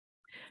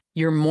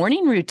Your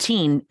morning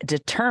routine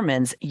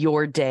determines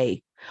your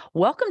day.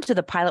 Welcome to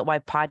the Pilot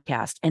Wife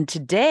podcast. And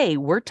today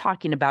we're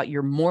talking about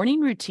your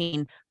morning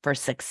routine for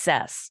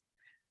success.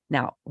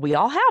 Now, we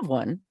all have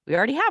one. We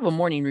already have a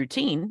morning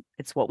routine.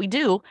 It's what we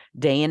do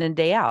day in and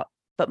day out.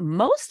 But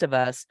most of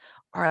us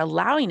are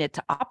allowing it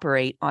to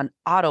operate on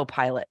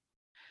autopilot.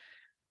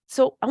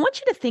 So I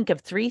want you to think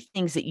of three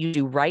things that you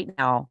do right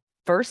now,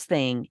 first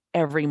thing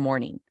every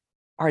morning.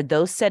 Are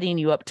those setting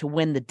you up to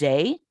win the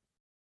day?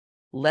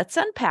 Let's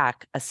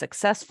unpack a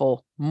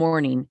successful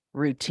morning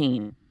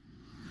routine.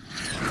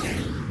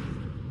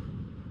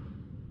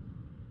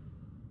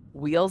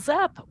 Wheels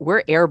up,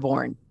 we're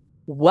airborne.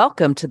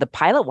 Welcome to the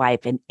Pilot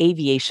Wife and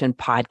Aviation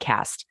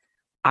Podcast.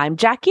 I'm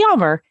Jackie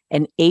Elmer,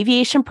 an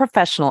aviation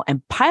professional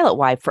and pilot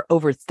wife for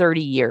over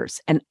 30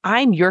 years, and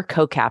I'm your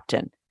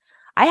co-captain.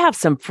 I have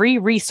some free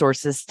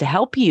resources to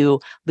help you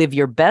live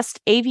your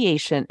best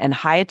aviation and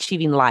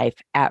high-achieving life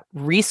at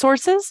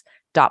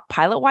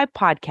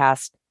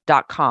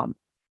resources.pilotwifepodcast.com.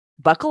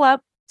 Buckle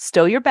up,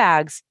 stow your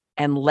bags,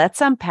 and let's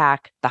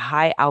unpack the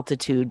high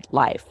altitude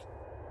life.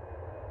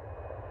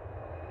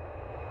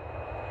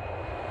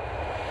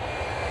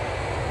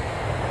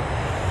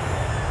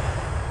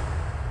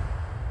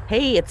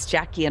 Hey, it's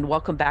Jackie, and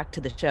welcome back to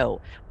the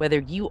show.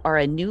 Whether you are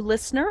a new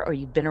listener or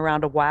you've been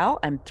around a while,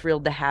 I'm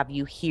thrilled to have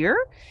you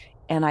here.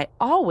 And I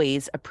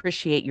always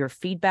appreciate your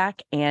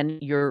feedback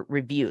and your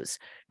reviews.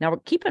 Now,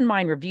 keep in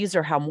mind, reviews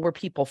are how more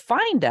people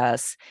find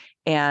us,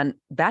 and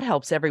that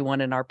helps everyone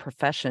in our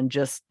profession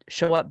just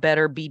show up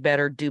better, be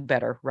better, do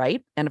better,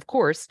 right? And of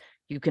course,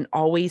 you can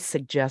always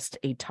suggest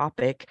a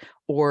topic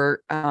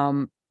or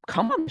come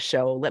on the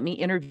show. Let me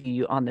interview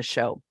you on the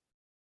show.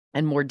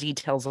 And more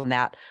details on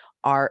that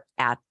are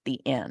at the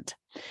end.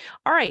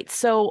 All right,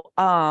 so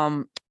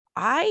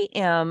I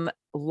am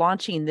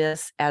launching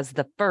this as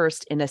the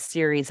first in a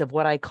series of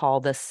what I call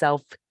the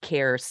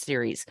self-care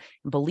series.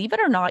 And believe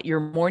it or not, your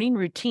morning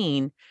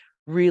routine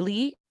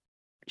really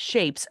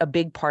shapes a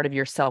big part of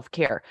your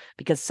self-care,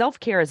 because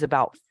self-care is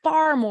about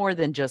far more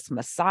than just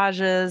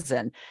massages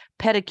and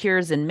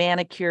pedicures and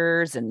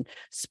manicures and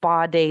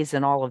spa days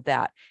and all of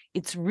that.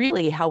 It's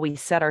really how we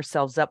set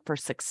ourselves up for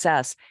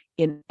success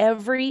in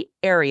every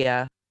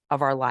area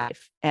of our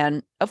life.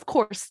 And of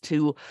course,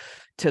 to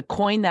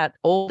coin that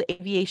old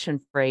aviation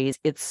phrase,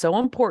 it's so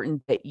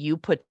important that you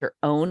put your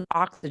own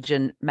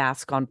oxygen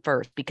mask on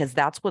first, because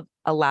that's what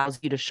allows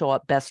you to show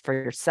up best for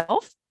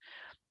yourself,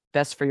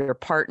 best for your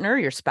partner,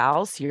 your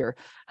spouse, your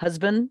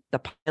husband, the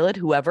pilot,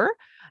 whoever,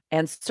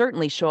 and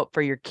certainly show up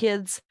for your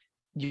kids,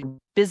 your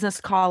business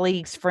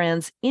colleagues,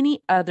 friends,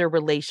 any other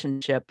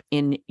relationship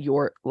in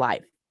your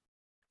life.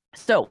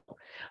 So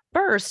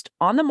first,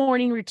 on the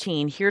morning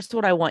routine, here's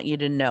what I want you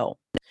to know.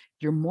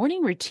 Your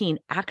morning routine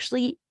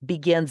actually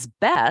begins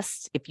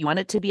best, if you want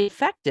it to be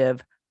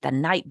effective, the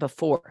night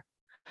before.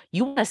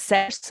 You want to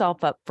set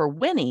yourself up for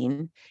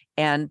winning,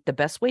 and the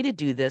best way to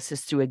do this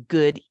is through a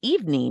good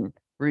evening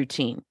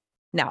routine.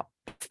 Now,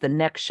 it's the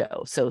next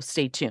show, so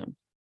stay tuned.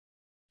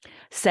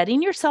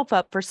 Setting yourself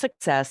up for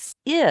success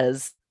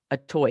is a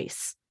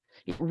choice.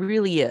 It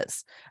really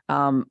is.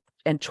 And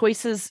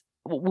choices,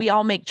 we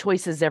all make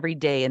choices every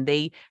day, and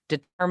they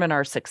determine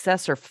our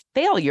success or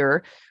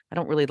failure. I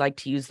don't really like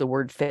to use the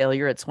word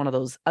failure. It's one of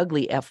those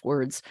ugly F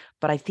words,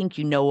 but I think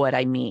you know what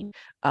I mean.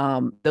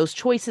 Those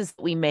choices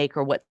that we make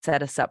are what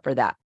set us up for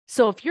that.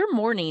 So if your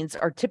mornings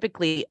are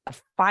typically a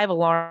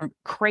 5-alarm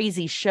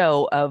crazy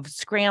show of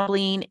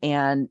scrambling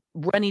and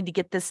running to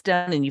get this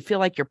done, and you feel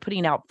like you're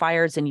putting out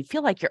fires and you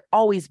feel like you're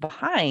always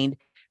behind,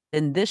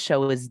 then this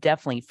show is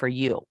definitely for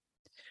you.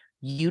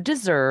 You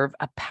deserve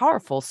a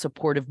powerful,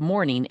 supportive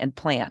morning and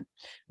plan.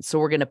 So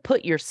we're going to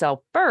put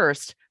yourself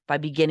first by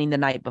beginning the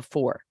night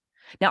before.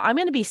 Now, I'm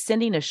going to be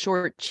sending a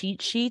short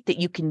cheat sheet that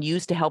you can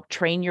use to help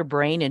train your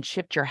brain and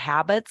shift your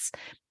habits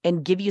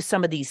and give you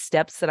some of these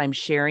steps that I'm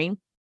sharing,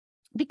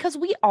 because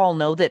we all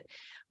know that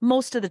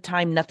most of the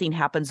time nothing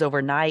happens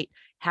overnight.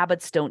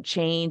 Habits don't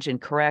change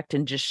and correct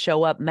and just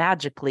show up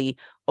magically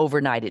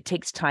overnight. It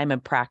takes time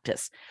and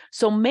practice.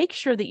 So make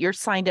sure that you're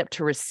signed up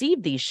to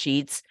receive these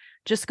sheets.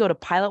 Just go to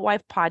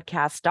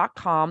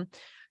pilotwifepodcast.com.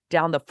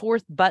 Down the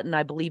fourth button,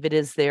 I believe it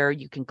is there.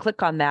 You can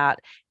click on that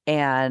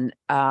and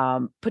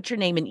put your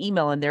name and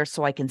email in there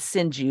so I can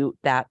send you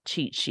that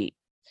cheat sheet.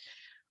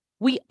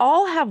 We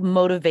all have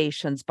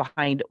motivations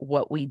behind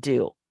what we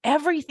do.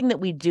 Everything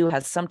that we do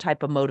has some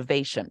type of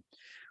motivation.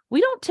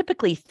 We don't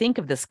typically think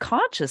of this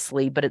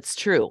consciously, but it's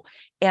true.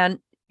 And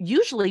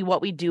usually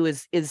what we do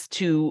is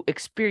to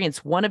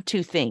experience one of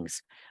two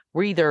things.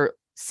 We're either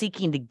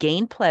seeking to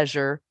gain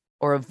pleasure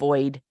or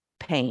avoid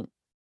pain.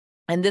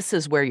 And this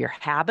is where your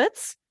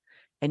habits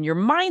and your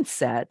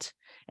mindset,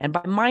 and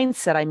by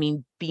mindset, I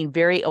mean being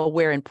very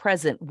aware and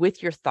present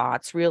with your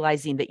thoughts,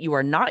 realizing that you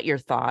are not your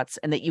thoughts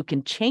and that you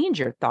can change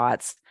your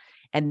thoughts,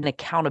 and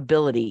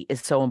accountability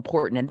is so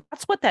important. And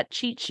that's what that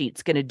cheat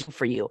sheet's going to do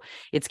for you.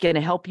 It's going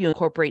to help you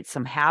incorporate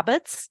some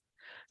habits,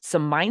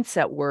 some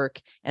mindset work,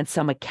 and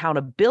some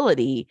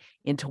accountability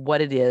into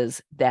what it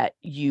is that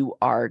you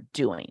are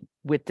doing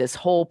with this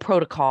whole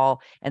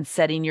protocol and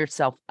setting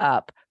yourself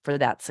up for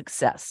that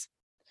success.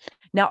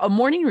 Now, a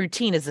morning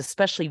routine is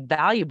especially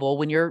valuable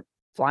when you're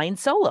flying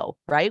solo,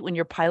 right? When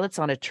your pilot's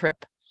on a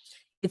trip.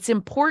 It's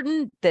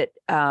important that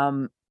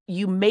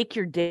you make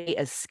your day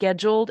as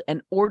scheduled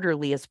and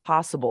orderly as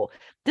possible.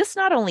 This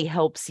not only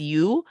helps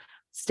you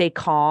stay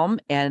calm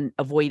and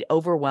avoid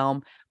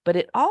overwhelm, but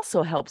it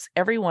also helps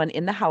everyone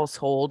in the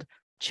household,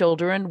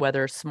 children,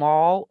 whether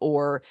small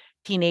or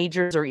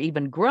teenagers or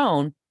even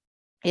grown.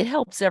 It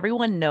helps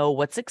everyone know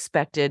what's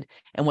expected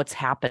and what's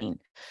happening.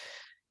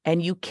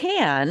 And you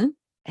can,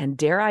 and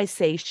dare I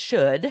say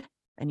should,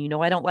 and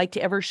I don't like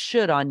to ever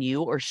should on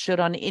you or should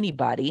on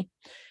anybody,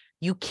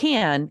 you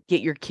can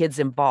get your kids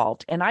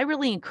involved. And I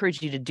really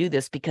encourage you to do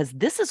this because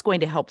this is going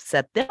to help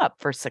set them up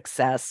for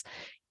success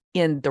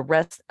in the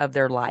rest of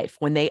their life.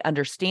 When they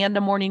understand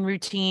a morning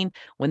routine,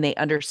 when they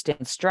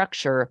understand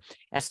structure,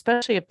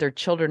 especially if they're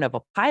children of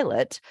a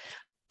pilot,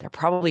 they're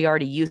probably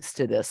already used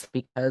to this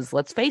because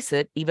let's face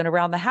it, even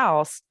around the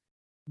house,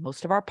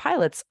 most of our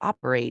pilots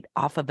operate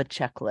off of a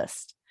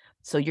checklist.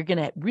 So you're going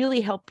to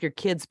really help your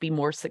kids be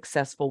more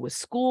successful with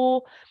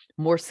school,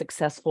 more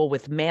successful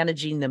with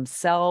managing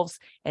themselves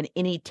and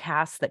any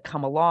tasks that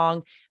come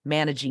along,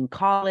 managing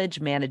college,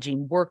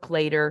 managing work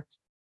later,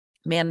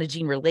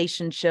 managing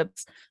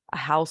relationships, a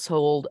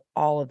household,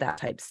 all of that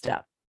type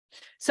stuff.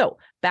 So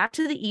back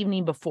to the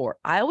evening before,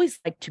 I always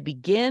like to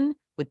begin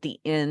with the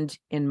end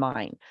in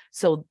mind.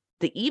 So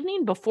the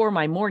evening before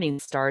my morning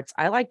starts,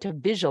 I like to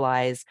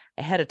visualize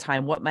ahead of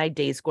time what my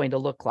day is going to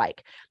look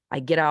like. I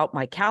get out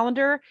my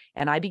calendar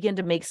and I begin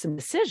to make some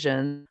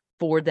decisions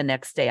for the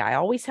next day. I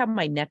always have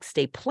my next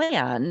day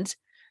planned,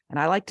 and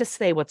I like to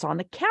say what's on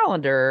the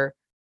calendar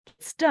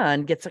gets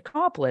done, gets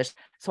accomplished.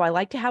 So I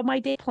like to have my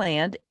day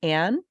planned,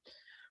 and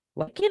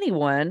like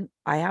anyone,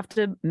 I have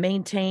to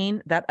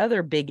maintain that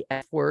other big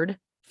F word,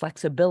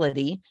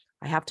 flexibility.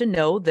 I have to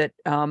know that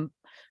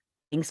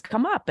things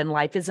come up and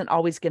life isn't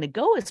always going to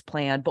go as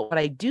planned. But what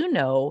I do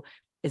know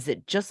is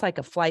that just like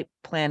a flight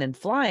plan in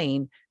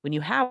flying, when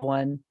you have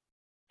one,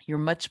 you're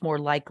much more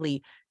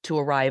likely to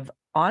arrive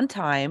on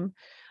time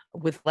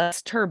with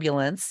less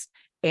turbulence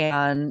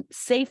and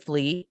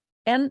safely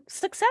and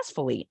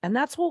successfully. And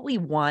that's what we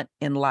want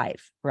in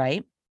life,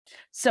 right?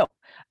 So,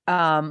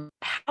 how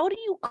do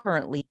you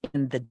currently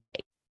end the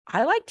day?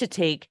 I like to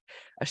take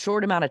a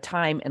short amount of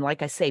time and,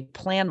 like I say,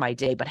 plan my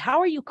day, but how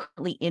are you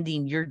currently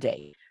ending your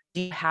day?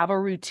 Do you have a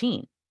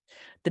routine?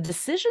 The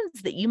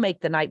decisions that you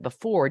make the night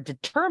before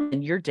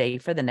determine your day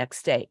for the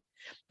next day.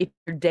 If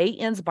your day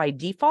ends by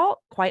default,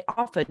 quite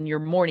often your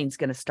morning's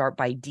going to start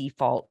by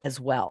default as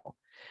well.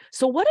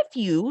 So what if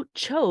you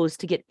chose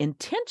to get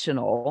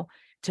intentional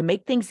to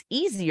make things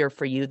easier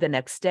for you the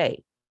next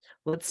day?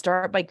 Let's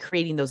start by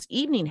creating those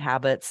evening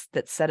habits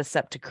that set us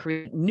up to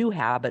create new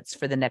habits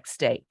for the next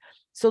day.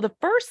 So the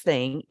first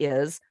thing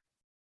is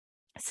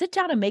sit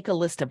down and make a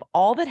list of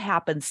all that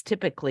happens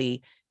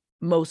typically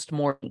most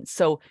mornings.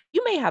 So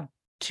you may have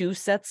two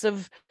sets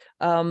of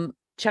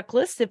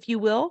checklists, if you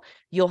will.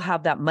 You'll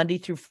have that Monday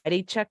through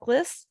Friday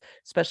checklist,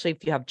 especially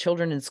if you have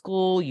children in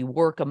school, you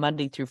work a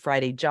Monday through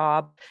Friday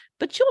job,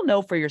 but you'll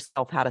know for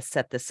yourself how to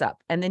set this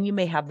up. And then you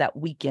may have that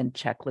weekend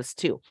checklist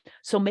too.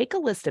 So make a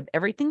list of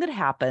everything that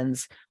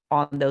happens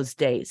on those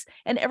days,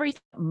 and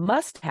everything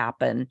must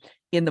happen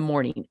in the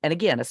morning. And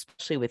again,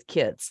 especially with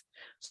kids,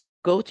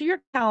 go through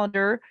your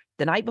calendar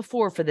the night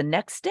before for the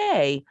next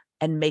day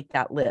and make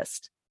that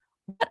list.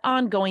 What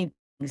ongoing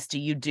things do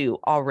you do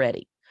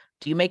already?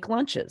 Do you make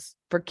lunches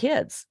for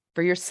kids,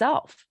 for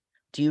yourself?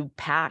 Do you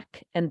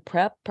pack and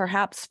prep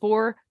perhaps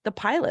for the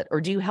pilot, or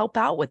do you help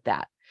out with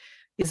that?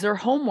 Is there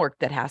homework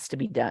that has to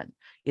be done?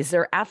 Is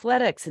there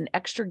athletics and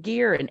extra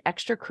gear and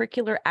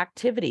extracurricular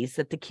activities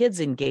that the kids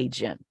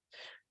engage in?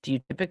 Do you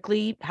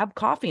typically have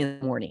coffee in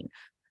the morning?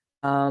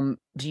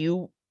 Do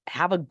you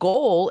have a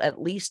goal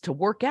at least to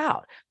work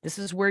out? This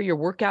is where your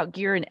workout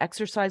gear and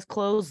exercise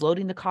clothes,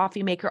 loading the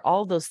coffee maker,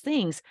 all those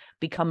things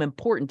become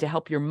important to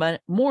help your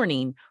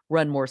morning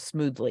run more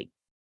smoothly.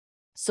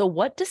 So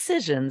what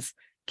decisions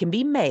can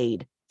be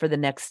made for the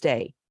next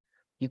day?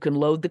 You can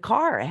load the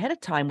car ahead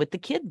of time with the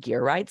kid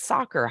gear, right?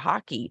 Soccer,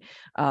 hockey,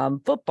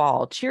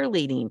 football,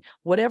 cheerleading,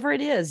 whatever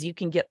it is, you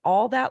can get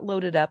all that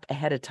loaded up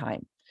ahead of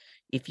time.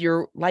 If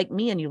you're like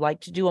me and you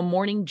like to do a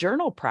morning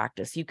journal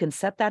practice, you can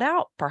set that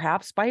out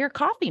perhaps by your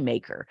coffee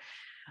maker,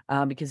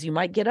 because you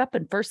might get up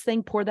and first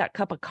thing pour that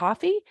cup of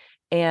coffee,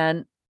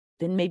 and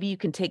then maybe you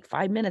can take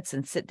 5 minutes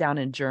and sit down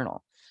and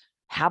journal.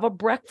 Have a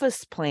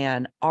breakfast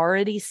plan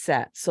already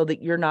set so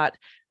that you're not,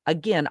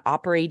 again,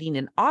 operating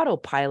in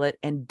autopilot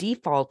and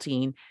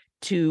defaulting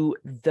to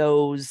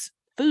those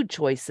food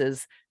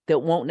choices that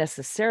won't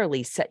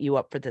necessarily set you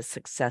up for the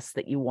success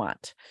that you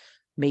want.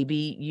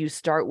 Maybe you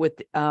start with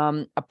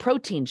a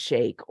protein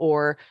shake,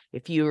 or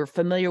if you're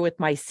familiar with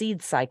my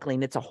seed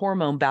cycling, it's a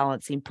hormone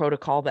balancing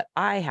protocol that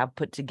I have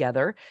put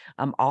together.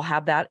 I'll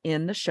have that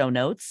in the show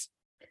notes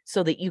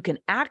so that you can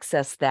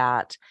access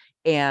that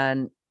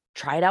and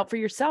try it out for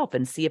yourself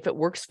and see if it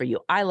works for you.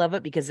 I love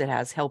it because it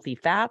has healthy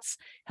fats,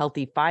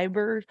 healthy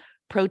fiber,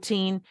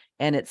 protein,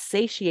 and it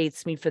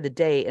satiates me for the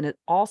day. And it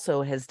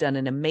also has done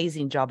an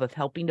amazing job of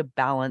helping to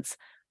balance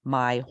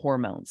my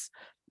hormones.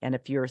 And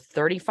if you're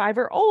 35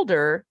 or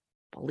older,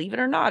 believe it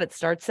or not, it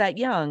starts that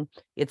young.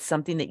 It's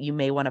something that you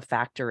may want to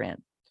factor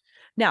in.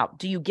 Now,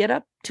 do you get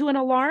up to an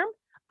alarm?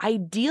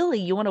 Ideally,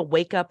 you want to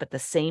wake up at the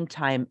same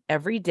time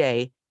every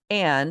day.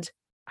 And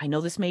I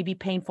know this may be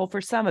painful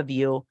for some of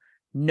you,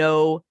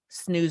 no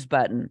snooze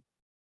button.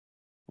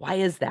 Why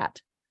is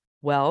that?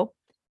 Well,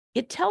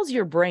 it tells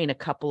your brain a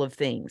couple of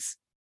things.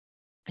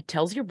 It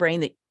tells your brain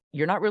that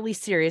you're not really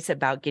serious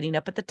about getting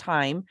up at the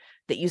time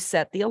that you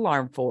set the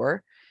alarm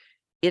for.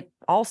 It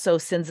also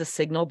sends a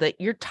signal that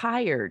you're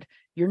tired,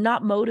 you're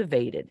not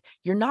motivated,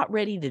 you're not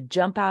ready to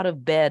jump out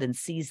of bed and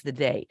seize the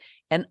day.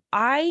 And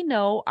I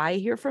know I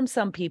hear from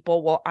some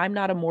people, well, I'm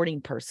not a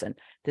morning person.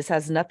 This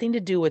has nothing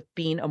to do with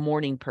being a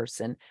morning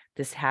person.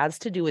 This has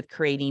to do with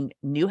creating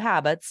new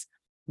habits,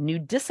 new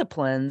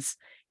disciplines,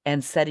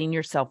 and setting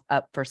yourself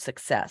up for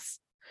success.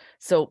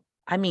 So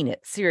I mean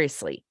it,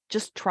 seriously,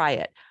 just try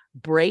it.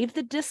 Brave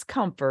the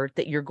discomfort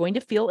that you're going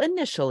to feel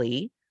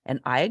initially, and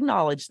I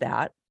acknowledge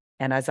that.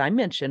 And as I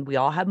mentioned, we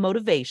all have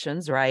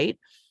motivations, right?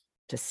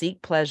 To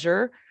seek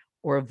pleasure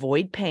or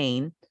avoid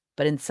pain.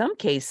 But in some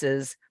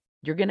cases,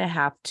 you're going to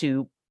have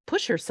to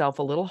push yourself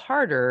a little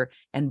harder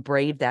and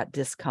brave that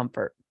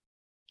discomfort.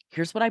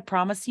 Here's what I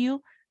promise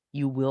you,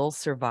 you will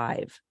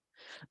survive.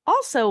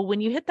 Also, when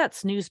you hit that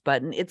snooze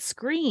button, it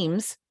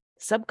screams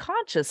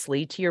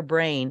subconsciously to your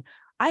brain,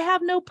 I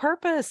have no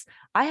purpose.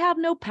 I have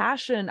no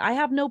passion. I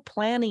have no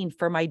planning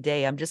for my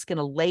day. I'm just going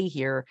to lay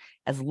here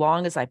as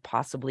long as I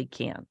possibly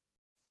can.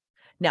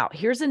 Now,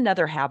 here's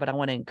another habit I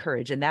want to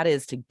encourage, and that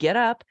is to get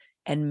up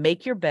and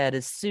make your bed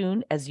as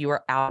soon as you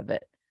are out of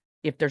it,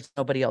 if there's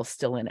nobody else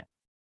still in it.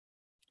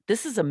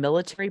 This is a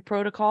military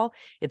protocol.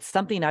 It's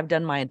something I've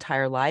done my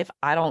entire life.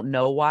 I don't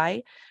know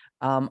why.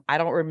 I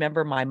don't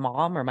remember my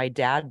mom or my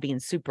dad being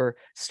super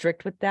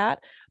strict with that,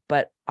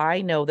 but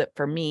I know that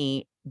for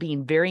me,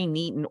 being very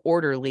neat and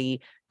orderly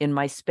in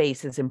my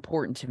space is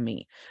important to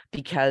me,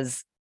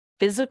 because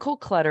physical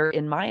clutter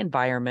in my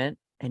environment,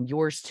 and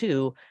yours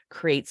too,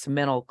 creates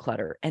mental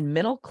clutter. And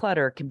mental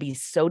clutter can be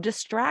so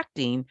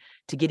distracting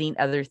to getting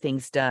other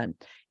things done.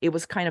 It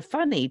was kind of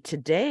funny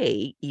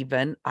today,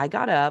 even I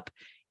got up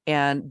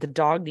and the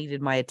dog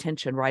needed my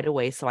attention right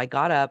away. So I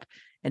got up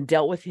and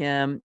dealt with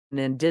him and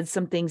then did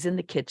some things in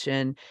the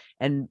kitchen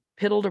and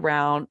piddled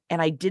around.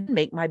 And I didn't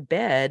make my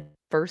bed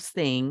first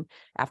thing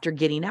after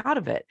getting out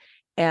of it.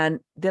 And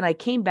then I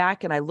came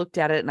back and I looked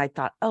at it and I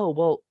thought, oh,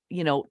 well,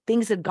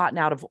 things had gotten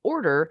out of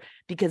order,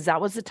 because that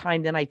was the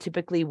time then I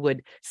typically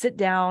would sit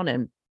down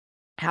and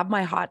have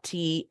my hot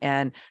tea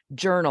and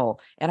journal.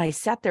 And I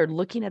sat there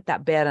looking at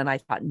that bed and I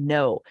thought,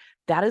 no,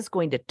 that is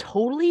going to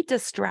totally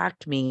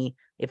distract me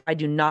if I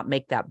do not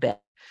make that bed.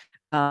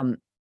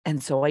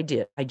 And so I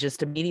did. I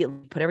just immediately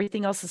put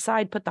everything else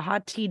aside, put the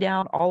hot tea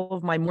down, all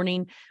of my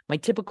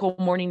typical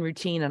morning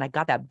routine, and I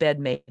got that bed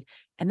made.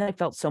 And then I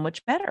felt so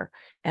much better.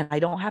 And I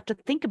don't have to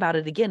think about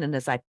it again. And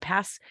as I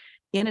pass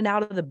in and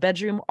out of the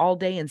bedroom all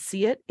day and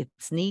see it,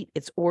 it's neat,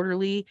 it's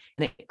orderly,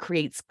 and it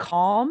creates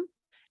calm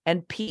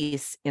and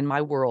peace in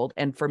my world.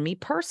 And for me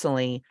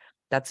personally,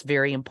 that's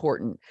very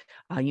important.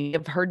 You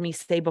have heard me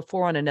say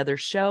before on another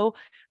show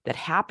that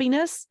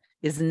happiness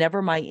is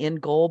never my end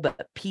goal,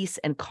 but peace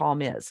and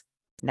calm is.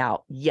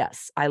 Now,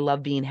 yes, I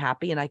love being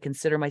happy, and I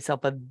consider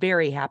myself a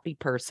very happy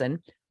person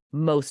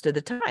most of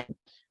the time.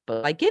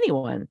 But like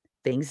anyone,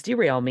 things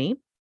derail me,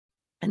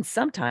 and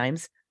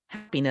sometimes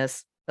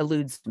happiness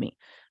eludes me,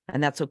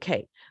 and that's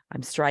okay.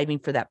 I'm striving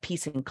for that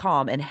peace and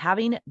calm, and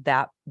having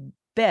that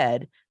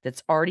bed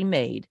that's already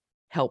made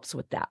helps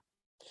with that.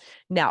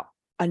 Now,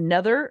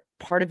 another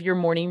part of your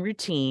morning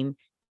routine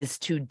is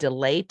to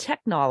delay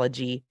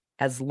technology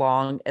as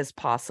long as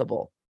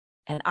possible.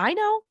 And I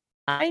know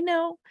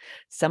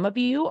some of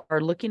you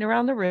are looking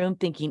around the room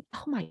thinking,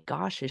 oh my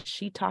gosh, is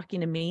she talking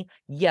to me?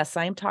 Yes,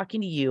 I am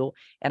talking to you.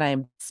 And I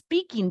am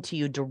speaking to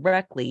you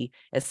directly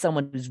as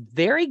someone who's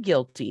very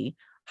guilty,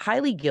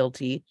 highly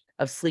guilty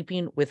of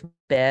sleeping with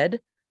bed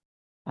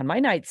on my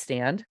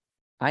nightstand.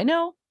 I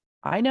know.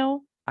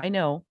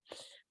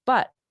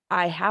 But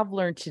I have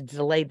learned to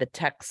delay the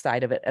tech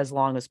side of it as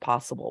long as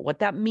possible. What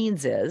that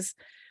means is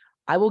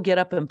I will get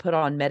up and put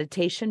on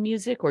meditation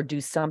music or do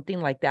something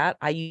like that.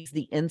 I use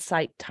the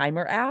Insight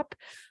Timer app.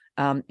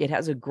 It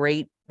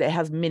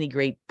has many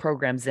great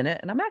programs in it.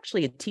 And I'm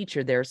actually a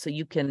teacher there. So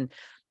you can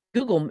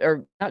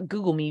not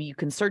Google me, you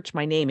can search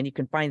my name and you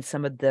can find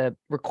some of the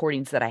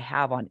recordings that I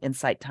have on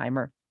Insight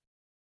Timer.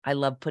 I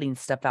love putting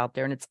stuff out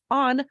there, and it's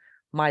on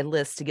my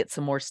list to get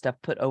some more stuff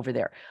put over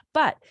there.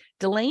 But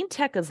delaying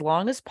tech as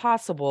long as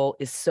possible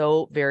is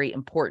so very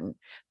important.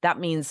 That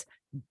means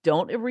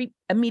don't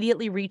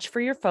immediately reach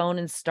for your phone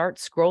and start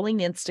scrolling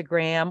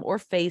Instagram or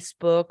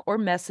Facebook or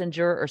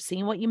Messenger or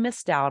seeing what you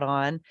missed out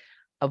on.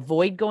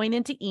 Avoid going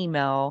into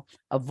email,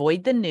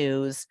 avoid the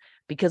news,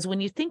 because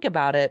when you think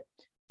about it,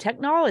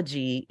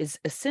 technology is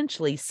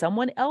essentially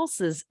someone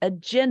else's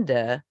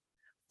agenda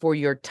for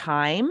your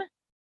time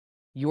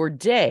your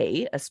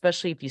day,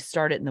 especially if you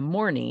start it in the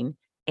morning,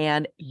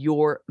 and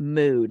your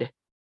mood.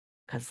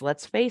 Because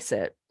let's face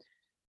it,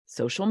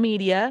 social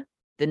media,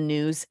 the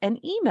news,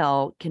 and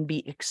email can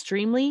be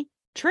extremely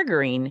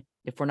triggering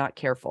if we're not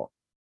careful.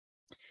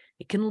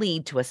 It can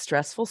lead to a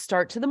stressful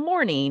start to the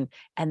morning,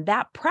 and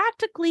that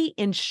practically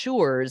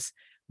ensures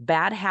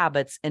bad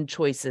habits and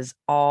choices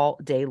all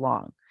day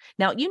long.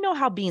 Now, you know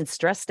how being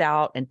stressed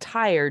out and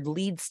tired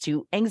leads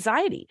to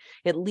anxiety.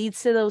 It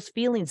leads to those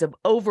feelings of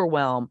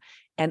overwhelm,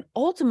 and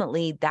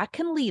ultimately that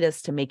can lead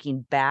us to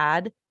making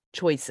bad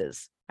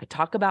choices. I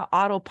talk about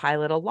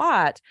autopilot a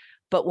lot,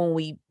 but when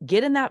we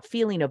get in that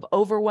feeling of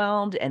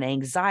overwhelmed and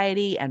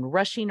anxiety and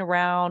rushing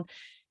around,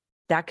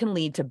 that can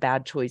lead to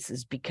bad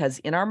choices because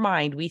in our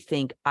mind, we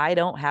think, I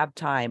don't have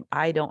time,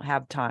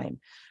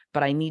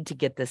 but I need to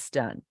get this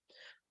done.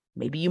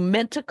 Maybe you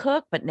meant to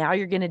cook, but now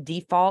you're going to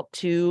default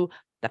to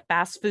the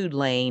fast food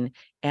lane.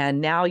 And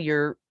now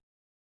you're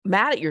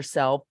mad at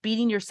yourself,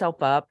 beating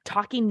yourself up,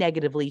 talking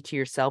negatively to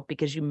yourself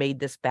because you made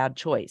this bad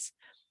choice.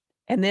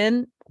 And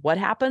then what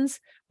happens?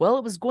 Well,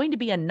 it was going to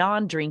be a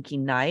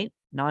non-drinking night,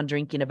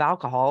 non-drinking of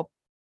alcohol.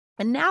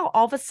 And now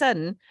all of a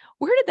sudden,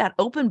 where did that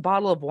open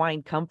bottle of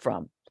wine come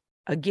from?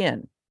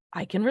 Again,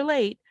 I can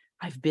relate.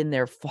 I've been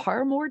there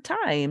far more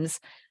times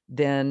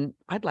than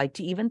I'd like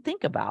to even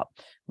think about.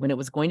 When it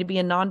was going to be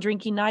a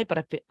non-drinking night,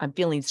 but I'm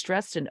feeling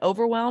stressed and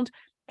overwhelmed,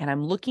 and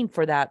I'm looking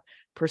for that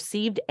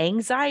perceived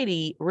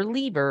anxiety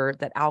reliever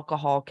that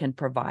alcohol can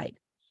provide.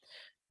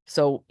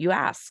 So you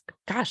ask,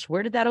 gosh,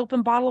 where did that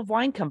open bottle of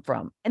wine come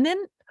from? And then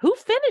who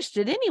finished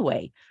it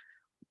anyway?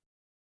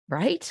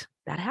 Right?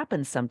 That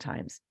happens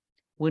sometimes.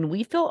 When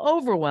we feel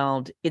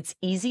overwhelmed, it's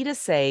easy to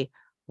say,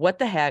 what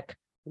the heck?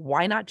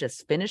 Why not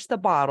just finish the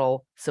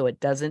bottle so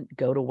it doesn't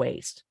go to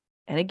waste?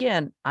 And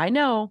again, I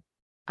know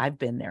I've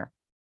been there.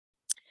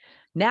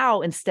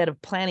 Now, instead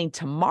of planning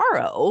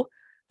tomorrow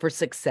for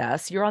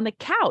success, you're on the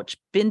couch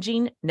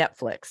binging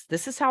Netflix.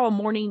 This is how a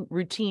morning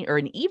routine or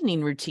an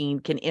evening routine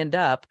can end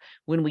up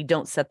when we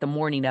don't set the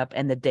morning up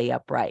and the day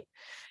up right.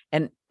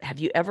 And have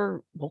you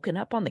ever woken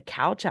up on the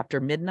couch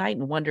after midnight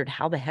and wondered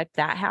how the heck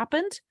that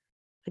happened?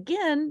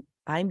 Again,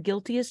 I'm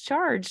guilty as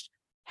charged.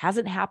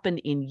 Hasn't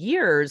happened in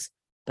years,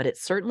 but it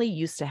certainly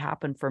used to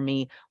happen for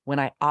me when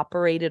I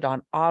operated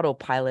on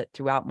autopilot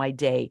throughout my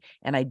day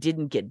and I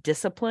didn't get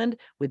disciplined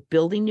with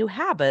building new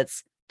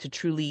habits to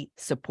truly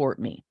support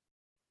me.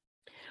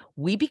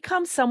 We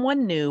become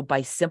someone new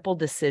by simple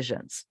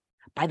decisions,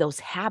 by those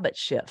habit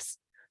shifts,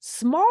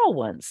 small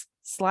ones,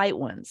 slight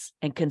ones,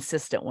 and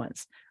consistent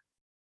ones.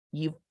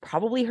 You've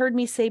probably heard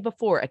me say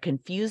before, a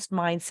confused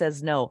mind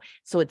says no.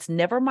 So it's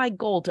never my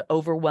goal to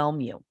overwhelm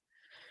you.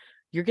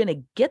 You're going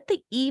to get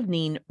the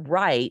evening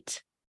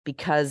right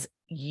because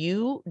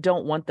you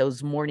don't want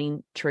those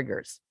morning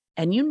triggers,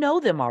 and you know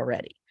them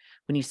already.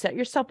 When you set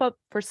yourself up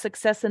for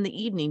success in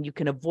the evening, you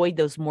can avoid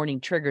those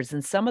morning triggers.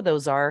 And some of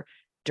those are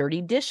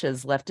dirty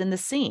dishes left in the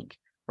sink,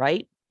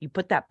 right? You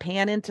put that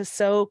pan in to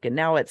soak and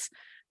now it's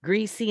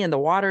greasy and the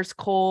water's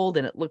cold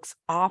and it looks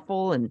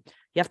awful. And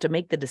you have to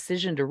make the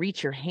decision to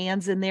reach your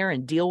hands in there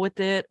and deal with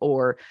it,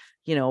 or,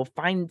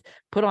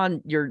 put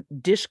on your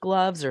dish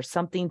gloves or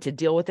something to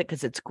deal with it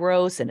because it's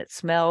gross and it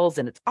smells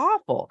and it's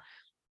awful.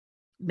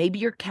 Maybe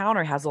your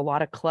counter has a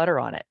lot of clutter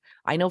on it.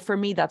 I know for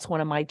me, that's one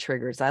of my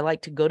triggers. I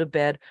like to go to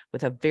bed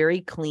with a very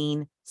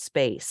clean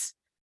space.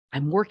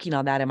 I'm working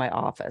on that in my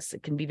office.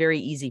 It can be very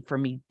easy for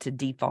me to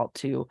default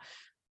to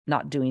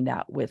not doing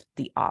that with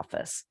the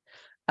office.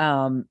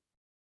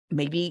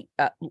 Maybe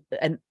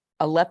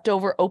a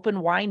leftover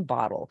open wine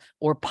bottle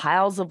or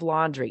piles of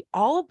laundry.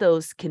 All of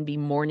those can be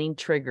morning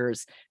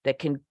triggers that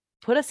can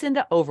put us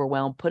into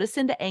overwhelm, put us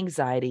into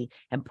anxiety,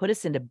 and put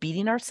us into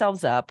beating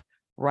ourselves up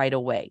right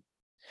away.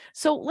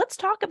 So let's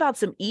talk about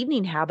some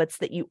evening habits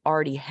that you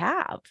already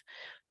have.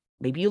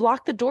 Maybe you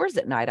lock the doors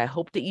at night. I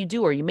hope that you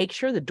do, or you make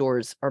sure the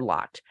doors are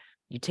locked.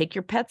 You take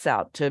your pets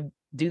out to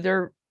do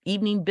their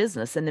evening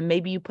business, and then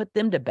maybe you put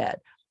them to bed.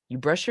 You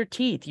brush your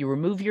teeth, you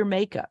remove your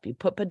makeup, you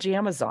put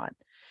pajamas on.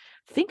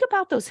 Think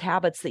about those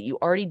habits that you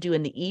already do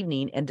in the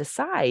evening and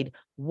decide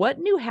what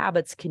new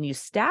habits can you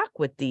stack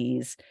with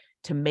these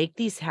to make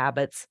these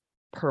habits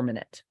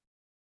permanent.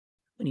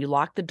 When you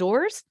lock the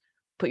doors,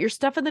 put your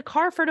stuff in the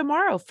car for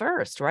tomorrow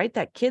first, right?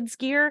 That kids'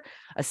 gear,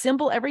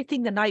 assemble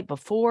everything the night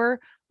before,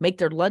 make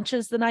their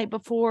lunches the night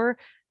before,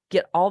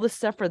 get all the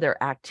stuff for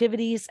their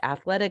activities,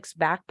 athletics,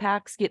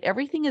 backpacks, get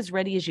everything as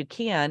ready as you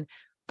can,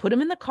 put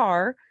them in the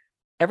car,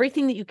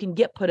 everything that you can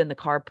get put in the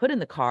car, put in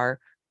the car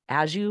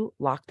as you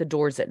lock the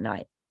doors at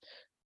night.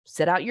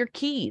 Set out your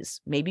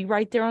keys, maybe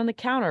right there on the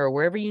counter or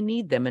wherever you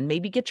need them, and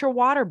maybe get your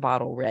water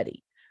bottle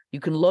ready. You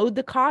can load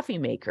the coffee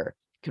maker,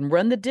 you can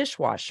run the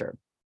dishwasher.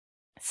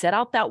 Set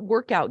out that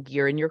workout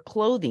gear in your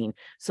clothing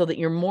so that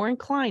you're more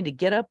inclined to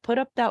get up, put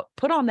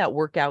on that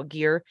workout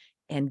gear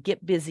and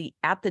get busy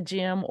at the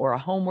gym or a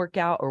home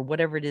workout or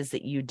whatever it is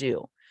that you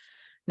do.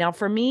 Now,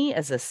 for me,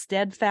 as a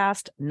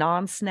steadfast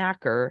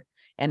non-snacker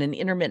and an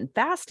intermittent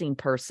fasting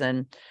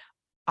person,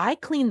 I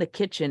clean the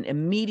kitchen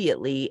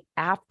immediately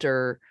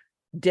after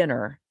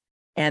dinner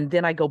And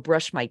then I go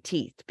brush my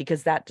teeth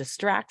because that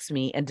distracts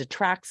me and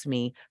detracts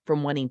me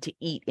from wanting to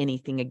eat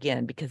anything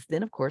again, because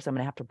then, of course, I'm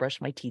going to have to brush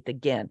my teeth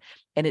again.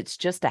 And it's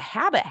just a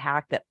habit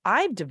hack that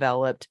I've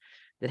developed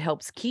that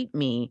helps keep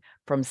me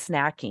from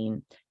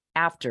snacking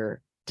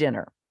after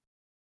dinner.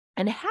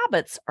 And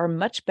habits are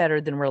much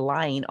better than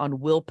relying on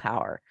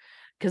willpower,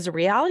 because the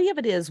reality of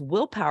it is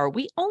willpower,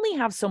 we only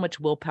have so much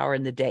willpower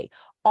in the day.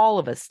 All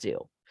of us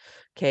do.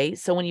 Okay.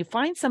 So when you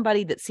find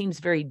somebody that seems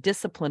very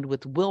disciplined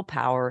with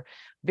willpower,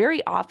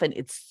 very often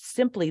it's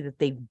simply that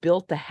they've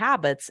built the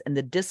habits and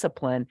the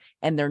discipline,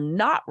 and they're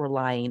not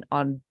relying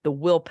on the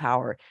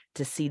willpower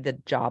to see the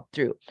job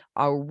through.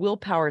 Our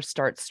willpower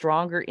starts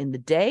stronger in the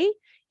day.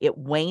 It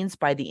wanes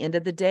by the end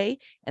of the day.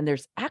 And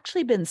there's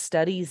actually been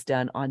studies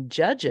done on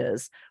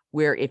judges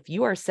where if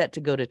you are set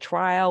to go to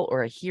trial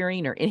or a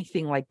hearing or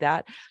anything like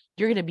that,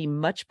 you're going to be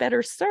much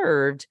better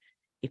served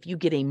if you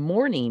get a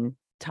morning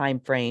time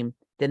frame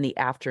than the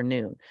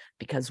afternoon,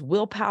 because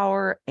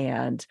willpower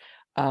and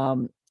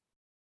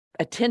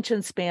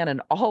attention span and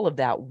all of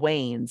that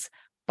wanes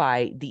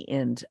by the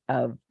end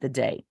of the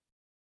day.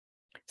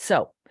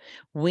 So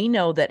we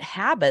know that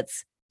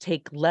habits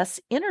take less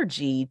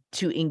energy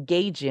to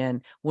engage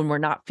in when we're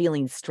not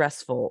feeling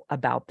stressful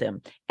about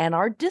them. And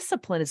our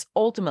discipline is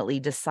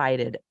ultimately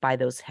decided by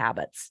those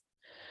habits.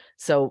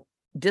 So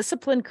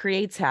discipline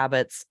creates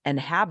habits, and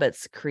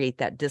habits create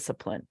that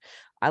discipline.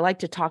 I like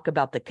to talk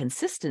about the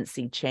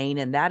consistency chain,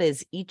 and that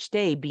is each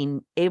day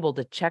being able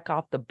to check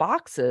off the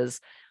boxes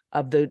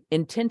of the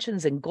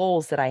intentions and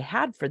goals that I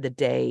had for the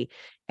day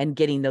and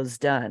getting those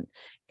done.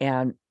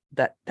 And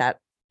that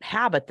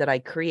habit that I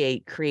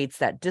creates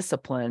that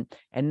discipline,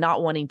 and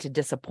not wanting to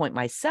disappoint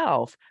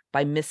myself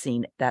by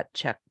missing that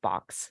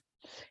checkbox.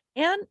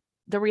 And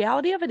the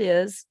reality of it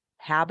is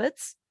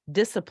habits,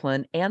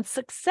 discipline, and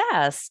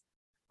success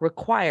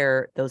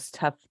require those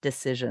tough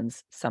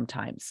decisions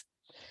sometimes.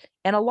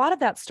 And a lot of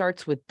that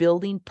starts with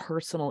building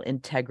personal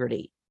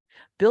integrity.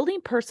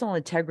 Building personal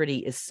integrity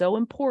is so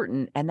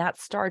important, and that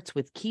starts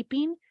with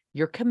keeping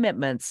your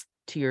commitments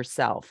to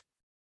yourself.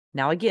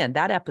 Now, again,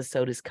 that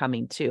episode is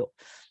coming too.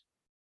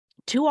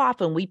 Too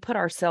often we put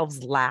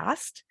ourselves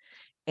last,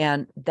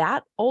 and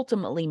that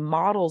ultimately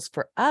models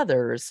for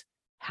others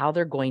how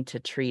they're going to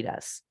treat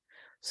us.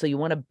 So you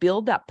want to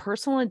build that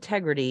personal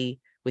integrity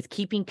with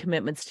keeping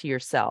commitments to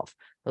yourself.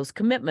 Those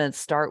commitments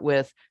start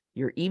with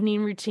your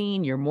evening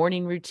routine, your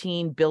morning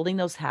routine, building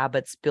those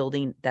habits,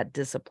 building that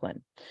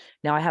discipline.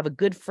 Now, I have a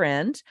good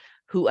friend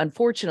who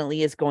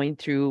unfortunately is going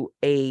through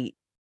a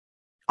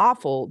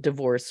awful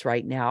divorce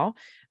right now.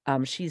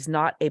 She's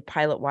not a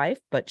pilot wife,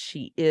 but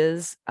she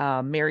is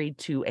married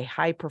to a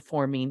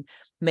high-performing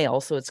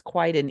male. So it's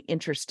quite an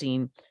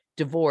interesting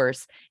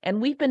divorce.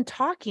 And we've been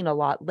talking a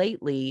lot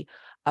lately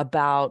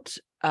about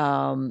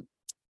the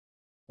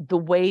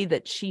way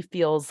that she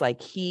feels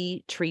like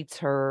he treats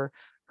her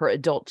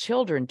adult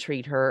children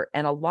treat her.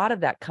 And a lot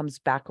of that comes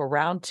back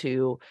around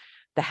to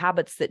the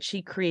habits that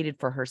she created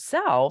for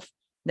herself.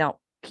 Now,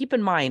 keep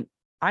in mind,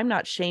 I'm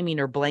not shaming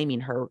or blaming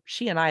her.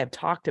 She and I have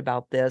talked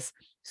about this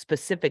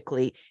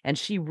specifically, and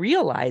she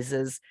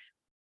realizes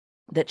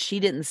that she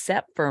didn't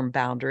set firm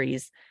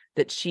boundaries,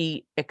 that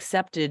she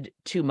accepted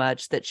too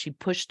much, that she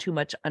pushed too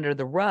much under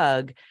the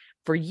rug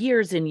for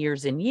years and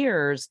years and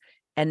years.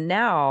 And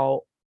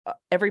now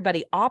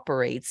everybody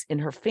operates in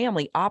her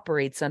family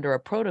operates under a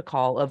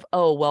protocol of,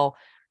 oh, well,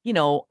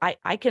 I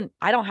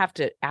don't have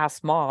to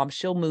ask mom.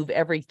 She'll move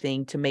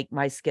everything to make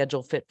my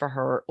schedule fit for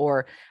her.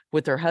 Or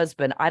with her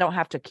husband, I don't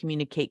have to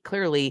communicate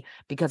clearly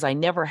because I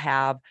never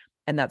have.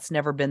 And that's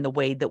never been the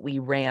way that we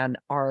ran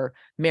our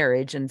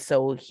marriage. And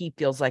so he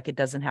feels like it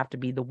doesn't have to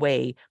be the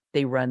way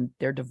they run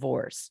their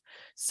divorce.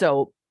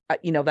 So,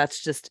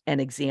 that's just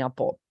an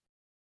example.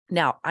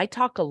 Now, I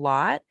talk a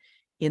lot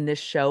in this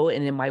show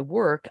and in my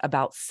work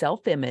about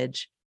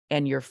self-image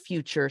and your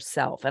future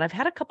self. And I've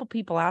had a couple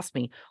people ask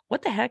me,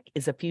 what the heck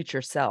is a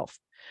future self?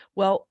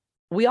 Well,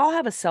 we all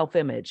have a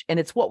self-image, and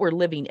it's what we're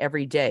living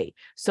every day.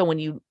 So when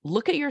you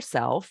look at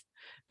yourself,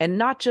 and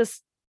not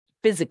just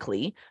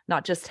physically,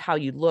 not just how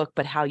you look,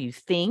 but how you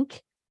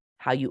think,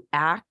 how you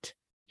act,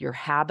 your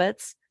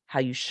habits, how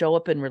you show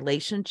up in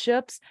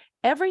relationships,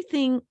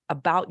 everything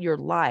about your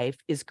life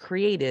is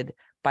created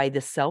by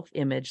the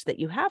self-image that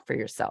you have for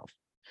yourself.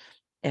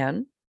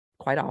 And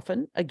quite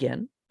often,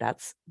 again,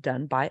 that's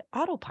done by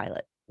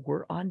autopilot.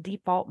 We're on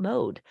default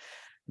mode.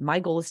 My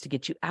goal is to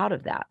get you out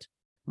of that.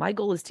 My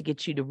goal is to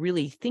get you to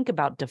really think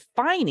about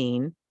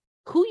defining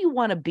who you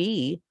want to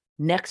be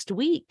next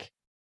week,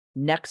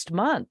 next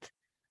month,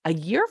 a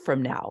year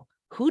from now.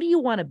 Who do you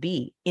want to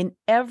be in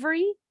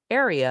every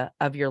area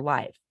of your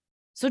life?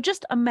 So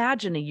just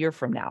imagine a year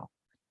from now.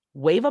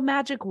 Wave a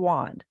magic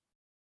wand.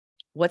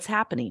 What's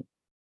happening?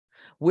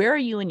 Where are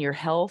you in your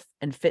health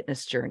and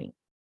fitness journey?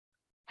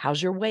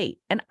 How's your weight?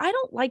 And I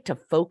don't like to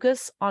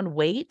focus on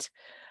weight,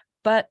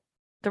 but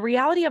the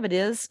reality of it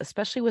is,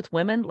 especially with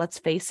women, let's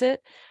face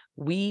it,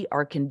 we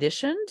are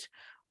conditioned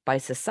by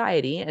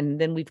society,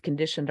 and then we've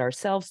conditioned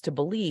ourselves to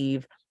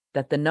believe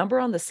that the number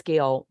on the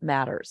scale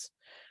matters.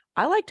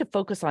 I like to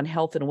focus on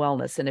health and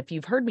wellness. And if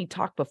you've heard me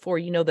talk before,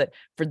 you know that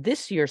for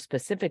this year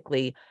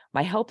specifically,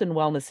 my health and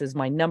wellness is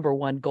my number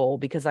one goal,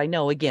 because I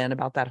know, again,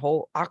 about that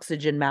whole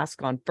oxygen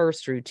mask on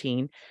first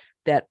routine,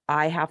 that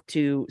I have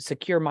to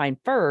secure mine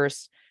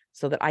first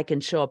so that I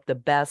can show up the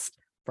best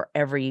for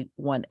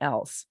everyone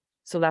else.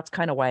 So that's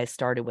kind of why I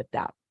started with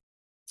that.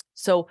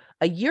 So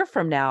a year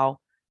from now,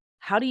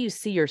 how do you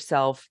see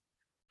yourself?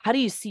 How do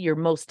you see your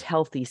most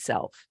healthy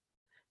self?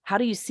 How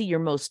do you see your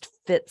most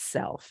fit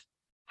self?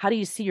 How do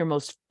you see your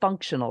most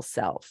functional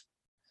self?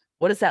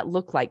 What does that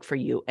look like for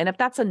you? And if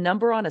that's a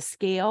number on a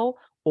scale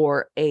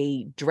or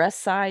a dress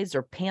size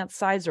or pant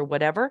size or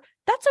whatever,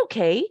 that's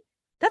okay.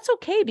 That's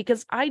okay,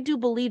 because I do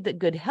believe that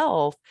good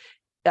health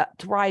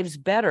thrives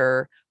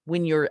better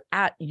when you're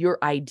at your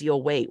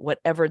ideal weight,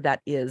 whatever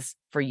that is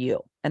for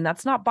you. And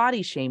that's not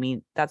body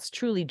shaming. That's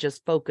truly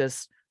just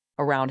focused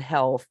around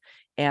health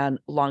and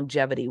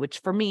longevity, which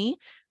for me,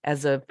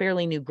 as a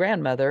fairly new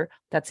grandmother,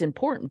 that's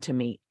important to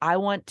me. I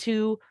want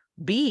to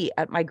be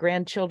at my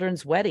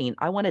grandchildren's wedding.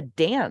 I want to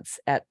dance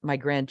at my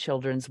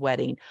grandchildren's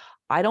wedding.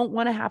 I don't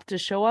want to have to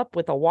show up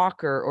with a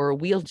walker or a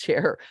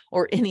wheelchair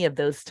or any of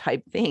those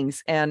type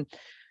things. And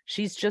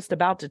she's just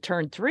about to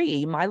turn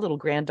 3, my little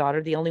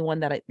granddaughter, the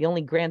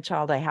only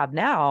grandchild I have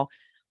now.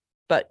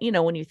 But,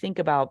 when you think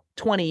about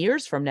 20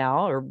 years from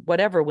now or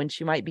whatever, when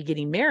she might be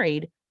getting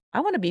married,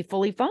 I want to be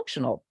fully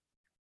functional.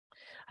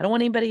 I don't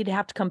want anybody to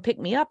have to come pick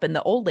me up in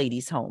the old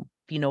lady's home,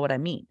 if you know what I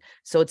mean.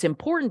 So it's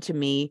important to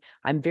me.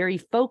 I'm very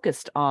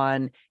focused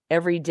on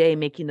every day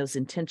making those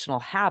intentional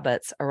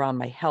habits around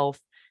my health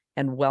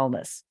and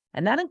wellness.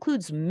 And that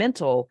includes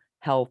mental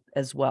health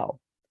as well.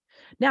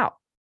 Now,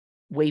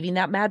 waving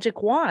that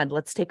magic wand,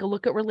 let's take a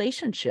look at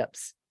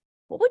relationships.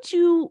 What would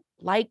you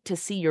like to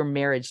see your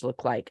marriage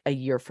look like a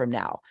year from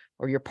now,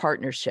 or your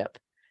partnership?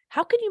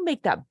 How can you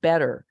make that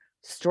better,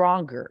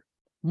 stronger,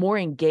 more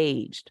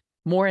engaged,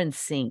 more in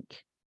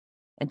sync?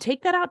 And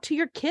take that out to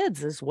your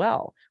kids as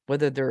well,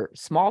 whether they're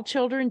small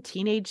children,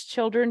 teenage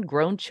children,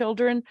 grown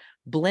children,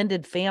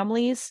 blended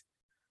families,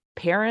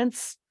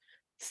 parents,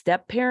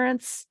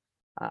 step-parents.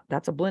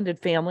 That's a blended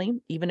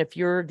family, even if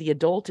you're the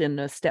adult in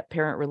a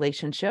step-parent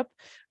relationship.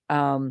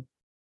 Are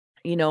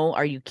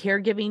you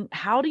caregiving?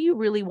 How do you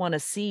really want to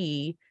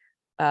see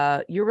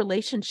your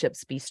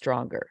relationships be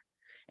stronger?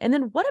 And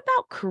then what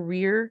about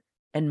career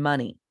and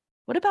money?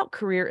 What about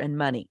career and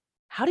money?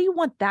 How do you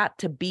want that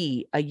to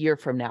be a year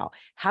from now?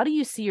 How do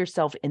you see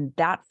yourself in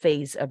that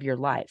phase of your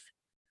life?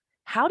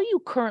 How do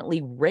you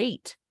currently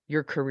rate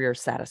your career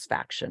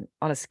satisfaction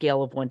on a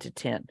scale of 1 to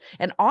 10?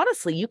 And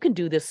honestly, you can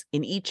do this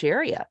in each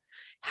area.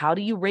 How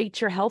do you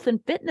rate your health and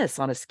fitness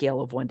on a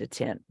scale of 1 to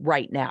 10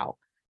 right now?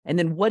 And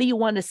then what do you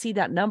want to see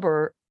that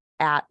number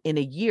at in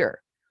a year?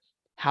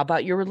 How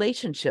about your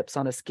relationships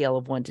on a scale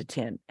of 1 to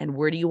 10? And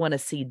where do you want to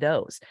see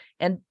those?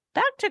 And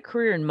back to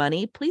career and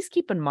money, please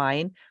keep in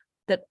mind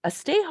that a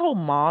stay-home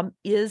mom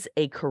is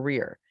a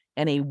career,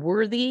 and a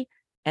worthy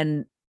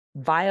and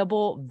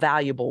viable,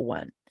 valuable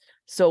one.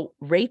 So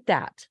rate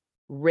that.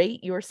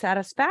 Rate your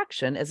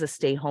satisfaction as a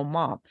stay-home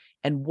mom.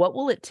 And what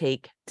will it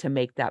take to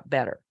make that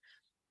better?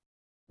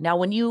 Now,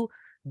 when you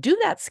do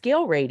that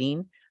scale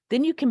rating,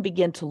 then you can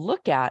begin to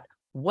look at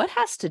what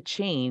has to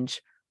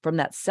change from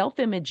that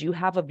self-image you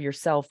have of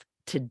yourself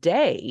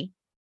today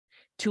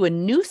to a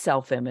new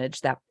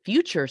self-image, that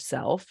future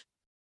self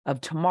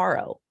of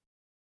tomorrow,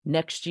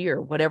 next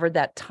year, whatever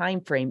that time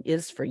frame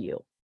is for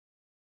you.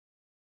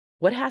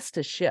 What has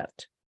to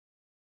shift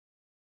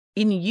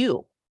in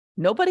you?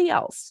 Nobody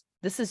else.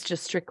 This is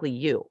just strictly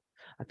you.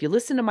 If you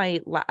listen to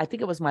I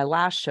think it was my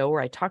last show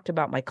where I talked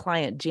about my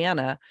client,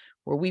 Jana,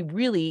 where we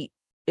really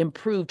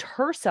improved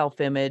her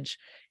self-image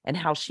and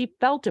how she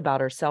felt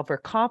about herself, her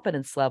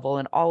confidence level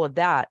and all of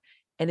that.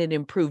 And it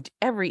improved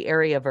every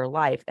area of her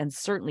life, and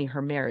certainly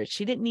her marriage.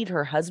 She didn't need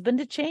her husband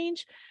to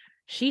change.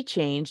 She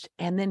changed.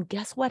 And then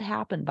guess what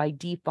happened by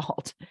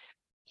default?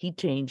 He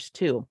changed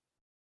too.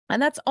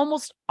 And that's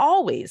almost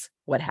always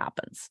what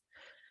happens.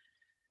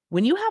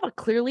 When you have a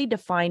clearly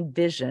defined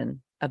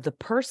vision of the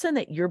person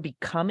that you're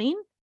becoming,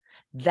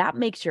 that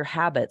makes your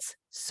habits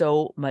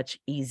so much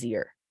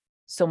easier.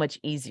 So much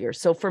easier.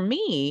 So for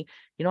me,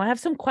 I have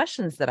some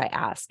questions that I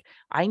ask.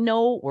 I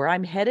know where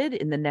I'm headed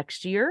in the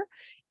next year.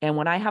 And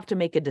when I have to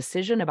make a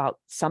decision about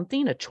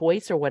something, a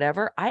choice or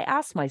whatever, I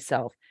ask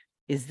myself,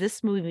 is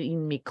this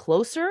moving me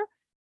closer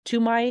to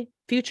my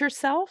future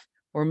self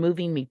or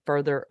moving me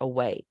further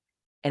away?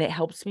 And it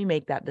helps me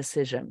make that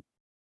decision.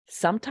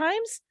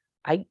 Sometimes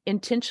I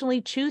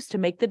intentionally choose to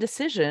make the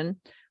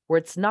decision where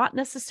it's not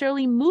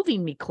necessarily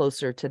moving me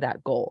closer to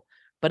that goal.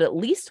 But at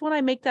least when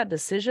I make that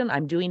decision,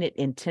 I'm doing it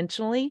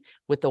intentionally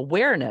with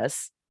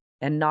awareness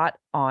and not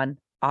on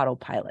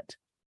autopilot.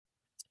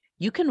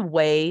 You can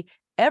weigh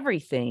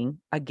everything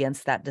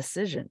against that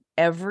decision,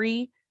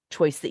 every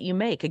choice that you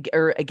make,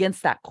 or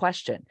against that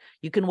question.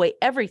 You can weigh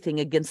everything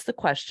against the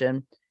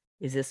question,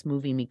 is this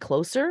moving me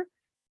closer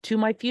to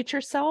my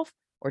future self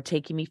or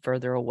taking me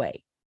further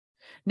away?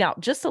 Now,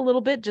 just a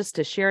little bit, just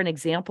to share an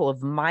example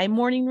of my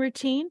morning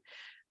routine.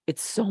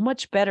 It's so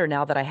much better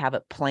now that I have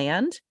it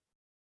planned.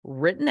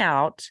 written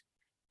out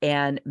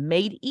and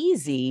made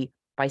easy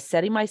by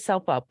setting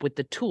myself up with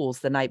the tools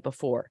the night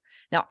before.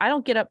 Now, I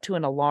don't get up to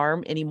an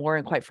alarm anymore.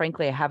 And quite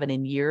frankly, I haven't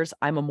in years.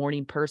 I'm a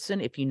morning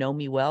person. If you know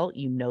me well,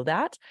 you know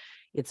that.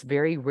 It's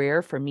very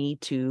rare for me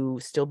to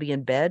still be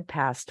in bed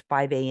past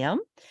 5 a.m.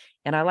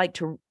 And I like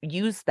to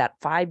use that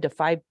 5 to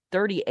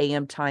 5:30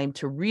 a.m. time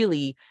to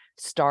really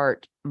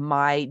start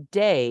my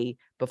day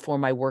before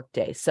my work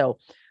day. So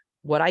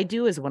what I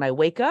do is when I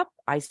wake up,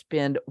 I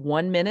spend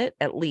 1 minute,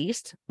 at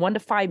least 1 to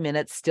 5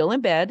 minutes, still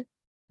in bed.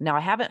 Now, I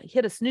haven't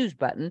hit a snooze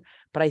button,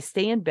 but I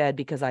stay in bed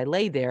because I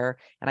lay there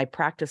and I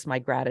practice my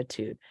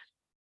gratitude.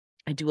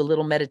 I do a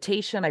little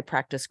meditation. I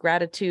practice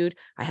gratitude.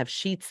 I have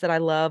sheets that I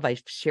love.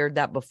 I've shared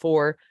that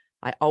before.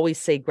 I always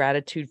say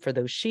gratitude for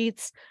those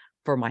sheets,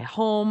 for my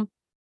home,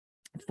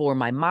 for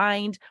my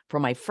mind, for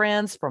my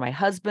friends, for my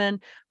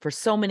husband, for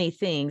so many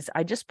things.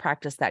 I just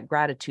practice that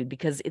gratitude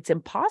because it's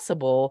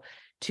impossible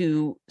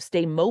to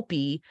stay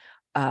mopey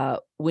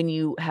when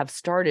you have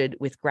started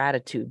with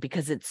gratitude,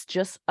 because it's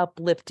just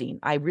uplifting.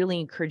 I really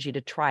encourage you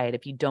to try it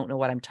if you don't know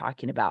what I'm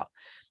talking about.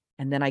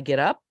 And then I get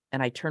up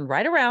and I turn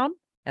right around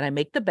and I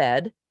make the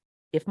bed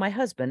if my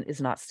husband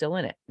is not still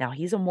in it. Now,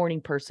 he's a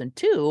morning person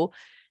too,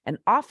 and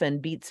often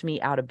beats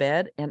me out of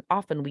bed, and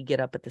often we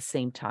get up at the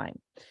same time.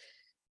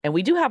 And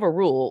we do have a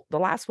rule: the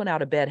last one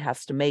out of bed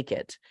has to make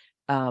it.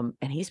 And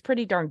he's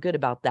pretty darn good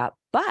about that.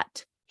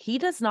 But he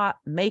does not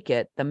make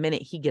it the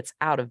minute he gets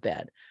out of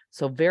bed.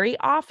 So very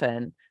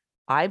often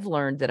I've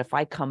learned that if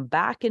I come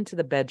back into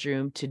the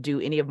bedroom to do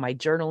any of my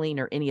journaling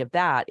or any of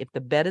that, if the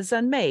bed is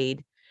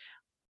unmade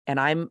and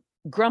I'm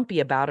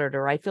grumpy about it,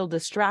 or I feel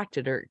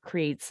distracted, or it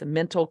creates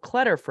mental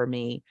clutter for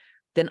me,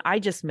 then I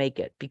just make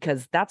it,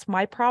 because that's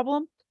my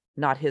problem,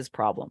 not his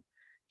problem.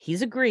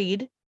 He's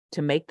agreed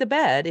to make the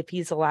bed if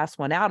he's the last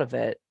one out of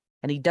it.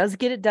 And he does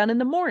get it done in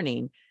the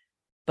morning,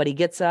 but he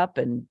gets up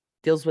and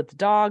deals with the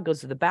dog,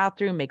 goes to the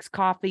bathroom, makes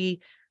coffee,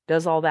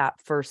 does all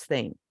that first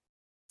thing.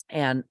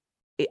 And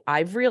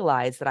I've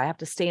realized that I have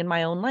to stay in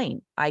my own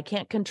lane. I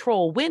can't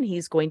control when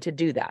he's going to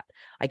do that.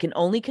 I can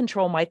only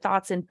control my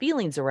thoughts and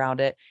feelings around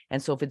it.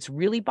 And so if it's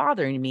really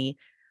bothering me,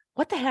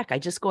 what the heck? I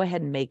just go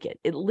ahead and make it.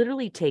 It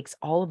literally takes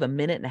all of a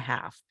minute and a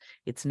half.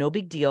 It's no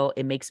big deal.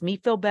 It makes me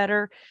feel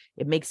better.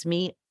 It makes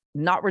me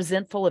not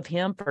resentful of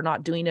him for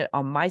not doing it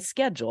on my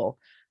schedule.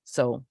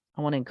 So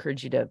I want to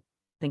encourage you to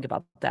think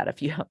about that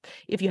if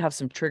you have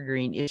some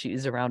triggering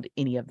issues around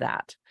any of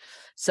that.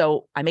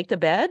 So I make the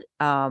bed.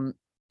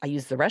 I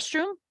use the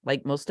restroom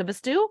like most of us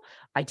do.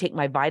 I take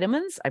my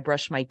vitamins, I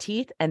brush my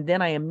teeth, and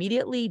then I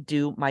immediately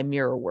do my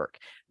mirror work.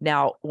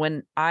 Now,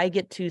 when I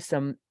get to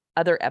some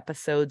other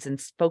episodes and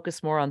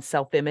focus more on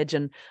self-image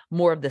and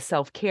more of the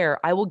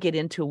self-care, I will get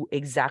into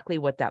exactly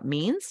what that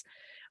means.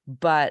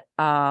 But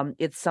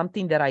it's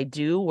something that I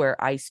do where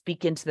I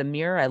speak into the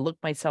mirror. I look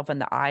myself in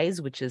the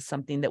eyes, which is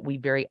something that we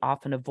very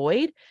often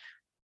avoid.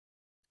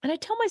 And I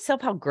tell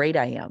myself how great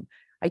I am.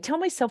 I tell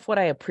myself what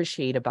I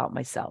appreciate about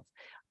myself.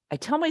 I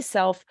tell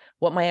myself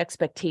what my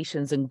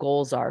expectations and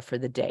goals are for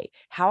the day,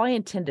 how I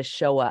intend to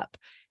show up,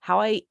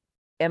 how I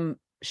am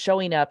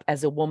showing up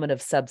as a woman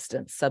of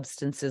substance.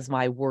 Substance is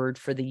my word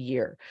for the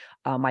year.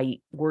 My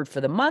word for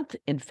the month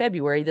in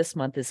February, this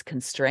month, is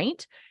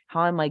constraint.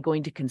 How am I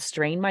going to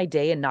constrain my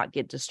day and not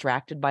get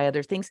distracted by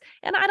other things?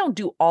 And I don't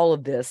do all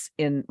of this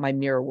in my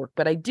mirror work,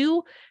 but I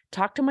do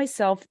talk to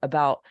myself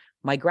about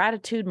my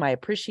gratitude, my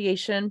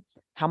appreciation,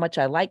 how much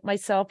I like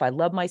myself, I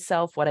love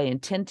myself, what I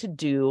intend to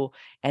do.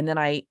 And then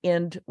I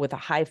end with a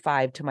high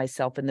five to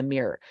myself in the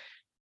mirror.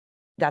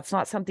 That's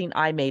not something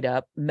I made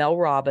up. Mel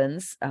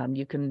Robbins,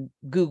 you can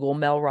Google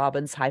Mel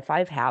Robbins High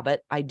Five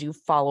Habit. I do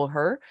follow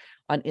her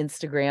on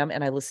Instagram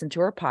and I listen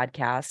to her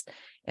podcast,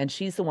 and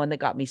she's the one that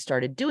got me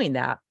started doing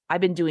that.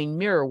 I've been doing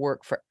mirror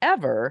work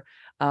forever,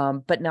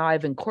 but now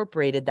I've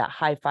incorporated that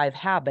high five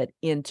habit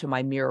into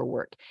my mirror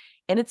work.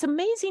 And it's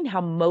amazing how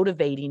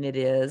motivating it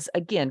is.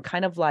 Again,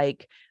 kind of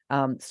like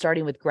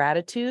starting with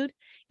gratitude.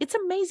 It's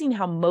amazing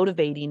how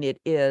motivating it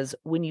is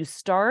when you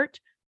start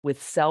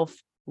with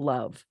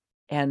self-love.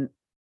 And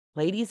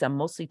ladies, I'm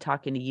mostly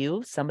talking to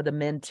you, some of the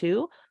men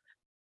too.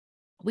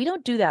 We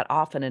don't do that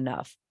often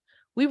enough.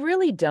 We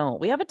really don't.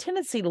 We have a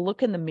tendency to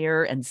look in the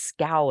mirror and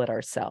scowl at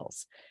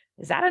ourselves.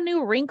 Is that a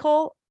new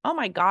wrinkle? Oh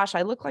my gosh,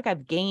 I look like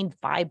I've gained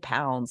 5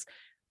 pounds.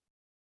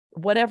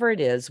 Whatever it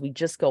is, we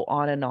just go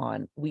on and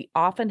on. We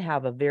often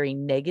have a very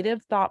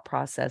negative thought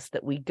process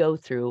that we go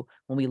through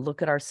when we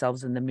look at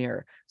ourselves in the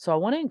mirror. So I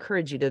want to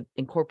encourage you to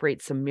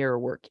incorporate some mirror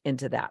work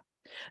into that.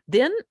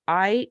 Then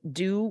I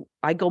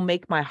go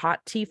make my hot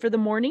tea for the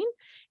morning,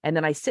 and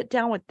then I sit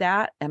down with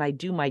that and I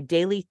do my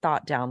daily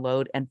thought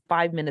download and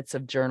 5 minutes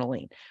of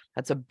journaling.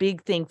 That's a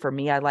big thing for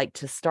me. I like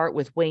to start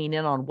with weighing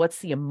in on what's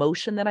the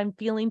emotion that I'm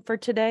feeling for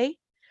today,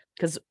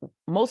 because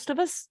most of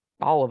us,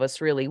 all of us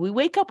really, we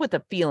wake up with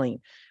a feeling.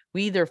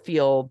 We either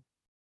feel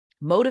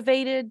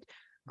motivated,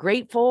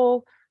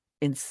 grateful,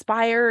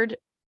 inspired,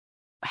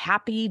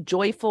 happy,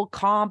 joyful,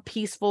 calm,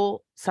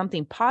 peaceful,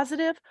 something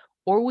positive,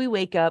 or we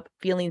wake up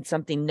feeling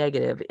something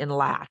negative in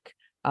lack,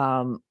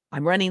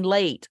 I'm running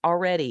late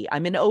already.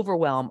 I'm in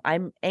overwhelm.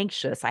 I'm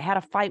anxious. I had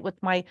a fight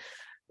with my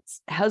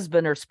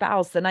husband or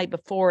spouse the night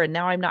before, and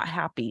now I'm not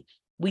happy.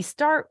 We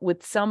start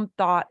with some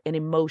thought and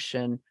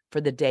emotion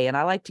for the day. And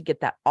I like to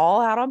get that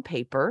all out on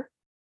paper,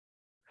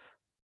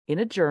 in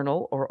a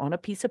journal, or on a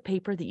piece of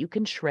paper that you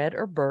can shred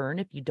or burn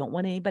if you don't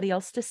want anybody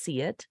else to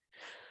see it.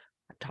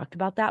 I've talked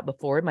about that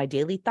before in my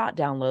daily thought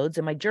downloads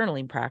and my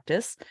journaling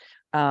practice.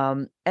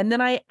 And then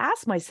I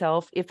ask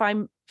myself, if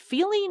I'm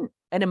feeling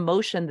an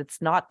emotion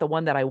that's not the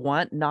one that I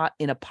want, not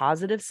in a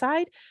positive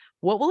side,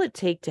 what will it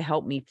take to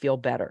help me feel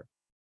better?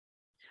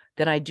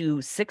 Then I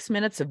do 6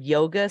 minutes of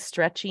yoga,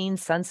 stretching,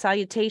 sun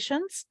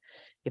salutations,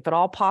 if at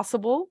all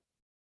possible.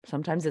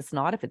 Sometimes it's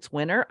not. If it's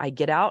winter, I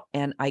get out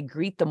and I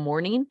greet the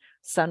morning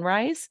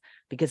sunrise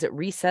because it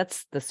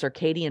resets the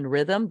circadian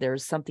rhythm.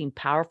 There's something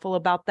powerful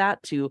about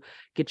that, to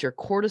get your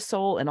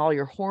cortisol and all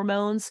your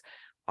hormones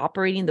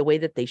operating the way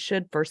that they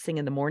should first thing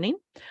in the morning.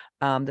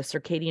 The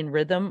circadian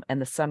rhythm and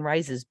the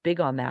sunrise is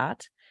big on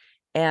that.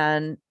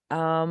 And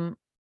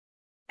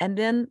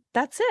then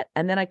that's it.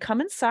 And then I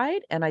come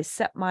inside and I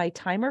set my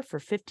timer for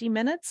 50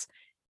 minutes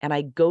and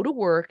I go to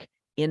work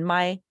in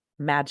my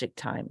magic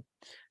time.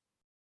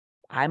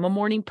 I'm a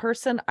morning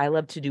person. I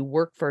love to do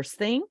work first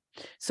thing.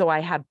 So I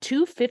have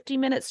 2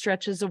 50-minute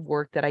stretches of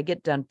work that I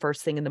get done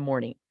first thing in the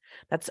morning.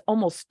 That's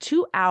almost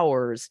 2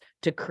 hours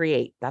to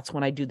create. That's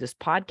when I do this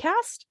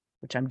podcast,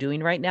 which I'm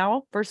doing right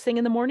now, first thing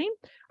in the morning.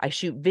 I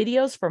shoot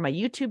videos for my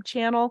YouTube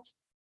channel.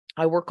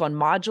 I work on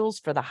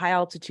modules for the High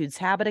Altitudes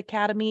Habit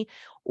Academy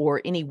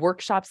or any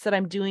workshops that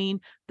I'm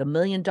doing, the $1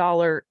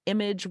 Million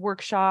Image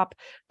Workshop.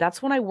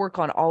 That's when I work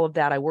on all of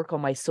that. I work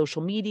on my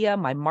social media,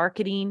 my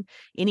marketing,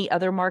 any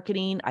other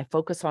marketing. I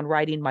focus on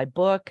writing my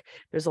book.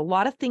 There's a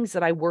lot of things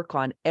that I work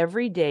on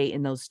every day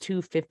in those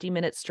 2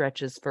 50-minute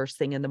stretches first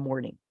thing in the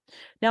morning.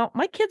 Now,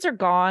 my kids are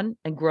gone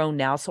and grown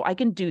now, so I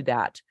can do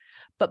that.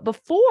 But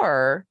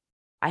before,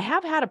 I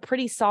have had a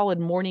pretty solid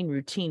morning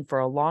routine for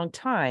a long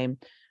time.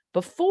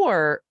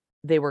 Before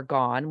they were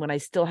gone, when I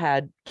still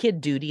had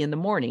kid duty in the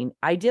morning,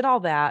 I did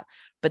all that,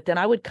 but then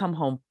I would come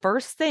home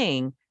first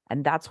thing,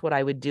 and that's what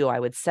I would do.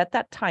 I would set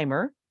that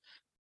timer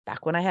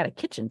back when I had a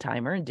kitchen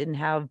timer and didn't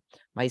have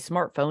my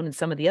smartphone and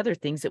some of the other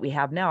things that we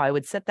have now. I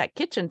would set that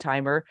kitchen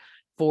timer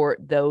for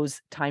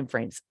those time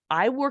frames.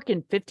 I work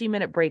in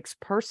 50-minute breaks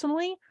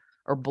personally,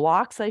 or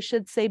blocks, I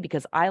should say,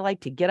 because I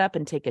like to get up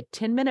and take a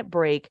 10-minute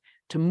break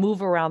to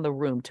move around the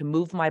room, to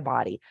move my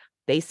body.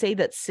 They say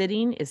that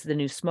sitting is the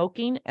new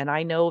smoking, and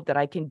I know that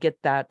I can get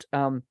that,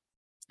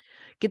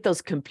 get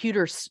those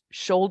computer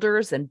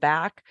shoulders and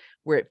back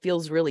where it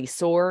feels really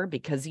sore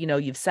because,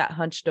 you've sat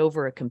hunched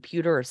over a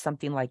computer or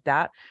something like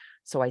that.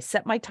 So I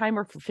set my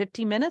timer for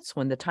 50 minutes.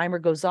 When the timer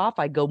goes off,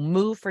 I go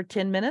move for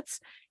 10 minutes,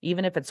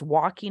 even if it's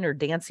walking or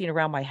dancing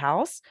around my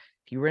house.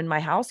 If you were in my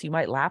house, you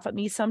might laugh at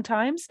me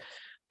sometimes,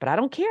 but I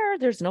don't care.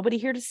 There's nobody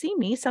here to see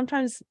me.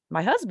 Sometimes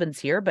my husband's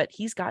here, but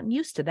he's gotten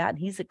used to that and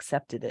he's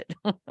accepted it.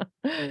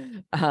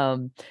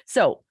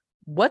 So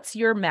what's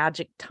your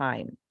magic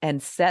time?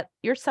 And set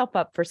yourself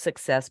up for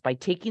success by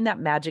taking that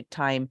magic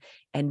time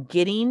and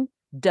getting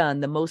done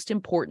the most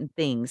important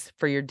things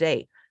for your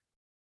day.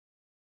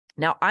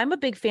 Now, I'm a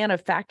big fan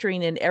of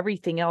factoring in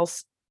everything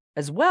else,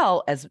 as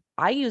well as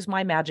I use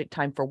my magic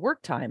time for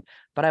work time,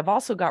 but I've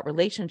also got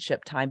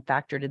relationship time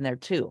factored in there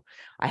too.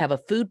 I have a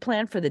food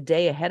plan for the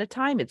day ahead of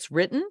time. It's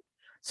written,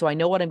 so I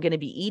know what I'm going to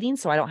be eating,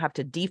 so I don't have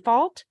to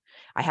default.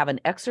 I have an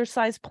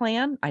exercise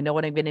plan. I know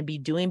what I'm going to be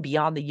doing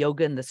beyond the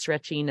yoga and the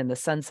stretching and the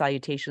sun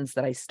salutations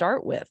that I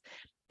start with.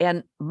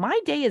 And my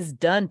day is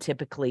done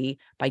typically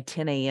by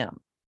 10 a.m.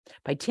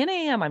 By 10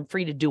 a.m., I'm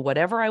free to do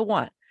whatever I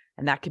want.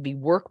 And that could be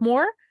work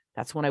more.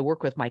 That's when I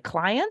work with my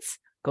clients,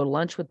 go to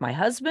lunch with my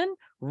husband,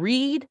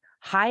 read,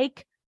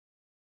 hike,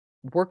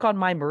 work on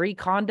my Marie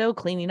Kondo,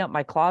 cleaning up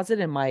my closet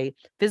and my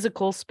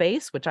physical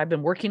space, which I've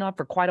been working on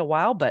for quite a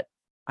while, but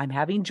I'm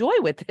having joy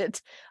with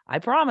it. I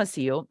promise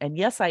you. And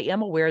yes, I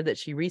am aware that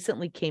she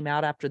recently came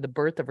out after the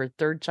birth of her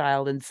 3rd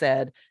child and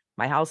said,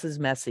 my house is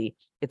messy.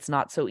 It's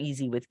not so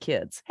easy with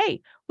kids.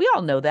 Hey, we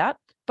all know that,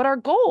 but our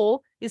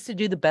goal is to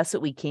do the best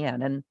that we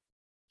can. And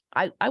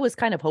I was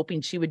kind of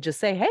hoping she would just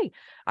say, hey,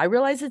 I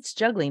realize it's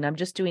juggling. I'm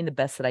just doing the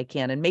best that I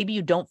can. And maybe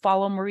you don't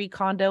follow Marie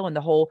Kondo and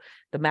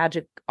the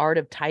magic art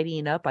of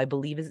tidying up, I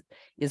believe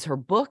is her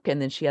book. And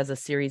then she has a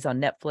series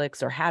on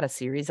Netflix, or had a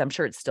series. I'm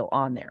sure it's still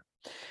on there.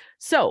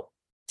 So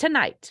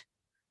tonight,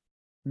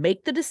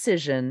 make the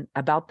decision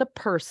about the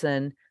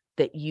person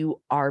that you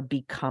are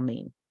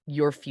becoming,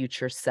 your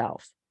future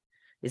self.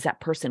 Is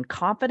that person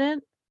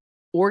confident,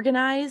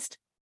 organized,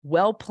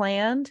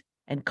 well-planned,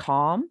 and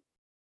calm?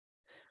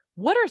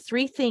 What are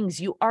 3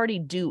 things you already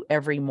do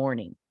every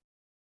morning?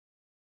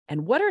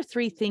 And what are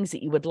 3 things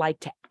that you would like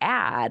to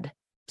add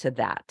to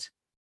that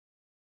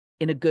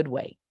in a good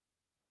way?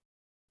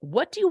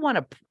 What do you want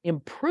to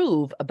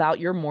improve about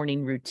your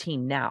morning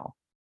routine now?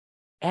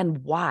 And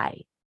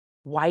why?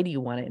 Why do you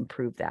want to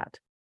improve that?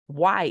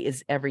 Why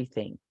is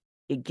everything?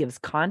 It gives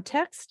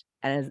context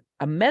and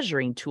a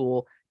measuring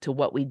tool to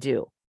what we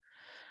do.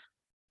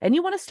 And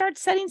you want to start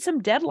setting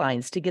some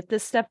deadlines to get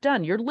this stuff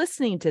done. You're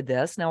listening to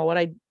this. Now,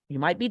 you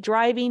might be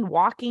driving,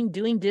 walking,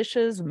 doing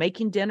dishes,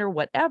 making dinner,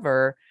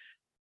 whatever.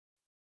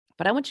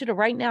 But I want you to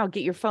right now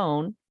get your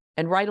phone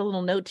and write a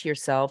little note to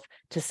yourself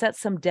to set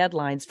some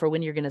deadlines for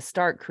when you're going to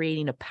start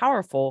creating a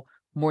powerful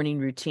morning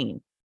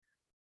routine.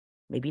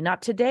 Maybe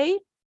not today,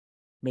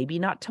 maybe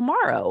not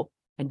tomorrow.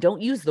 And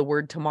don't use the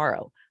word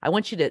tomorrow. I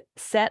want you to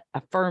set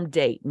a firm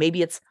date.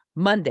 Maybe it's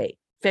Monday,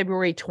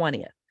 February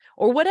 20th,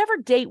 or whatever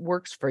date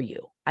works for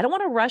you. I don't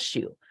want to rush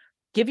you.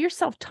 Give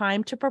yourself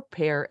time to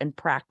prepare and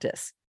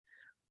practice.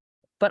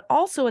 But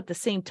also at the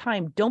same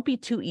time, don't be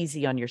too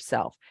easy on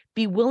yourself.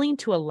 Be willing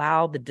to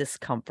allow the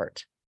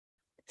discomfort.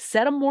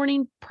 Set a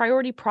morning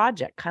priority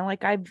project, kind of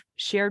like I've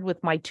shared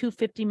with my 2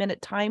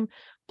 50-minute time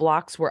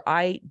blocks where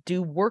I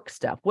do work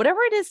stuff.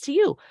 Whatever it is to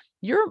you,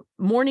 your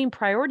morning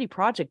priority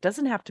project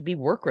doesn't have to be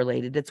work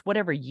related. It's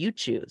whatever you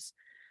choose.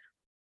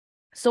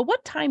 So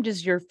what time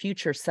does your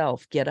future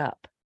self get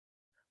up?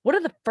 What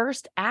are the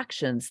first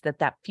actions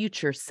that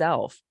future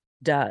self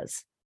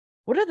does?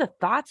 What are the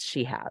thoughts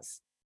she has?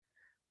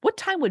 What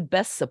time would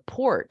best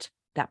support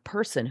that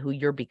person who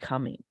you're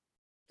becoming?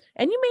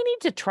 And you may need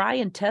to try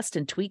and test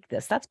and tweak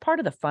this. That's part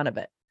of the fun of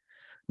it.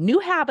 New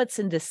habits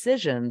and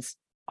decisions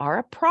are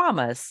a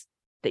promise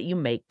that you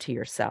make to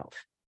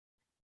yourself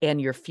and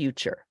your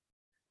future.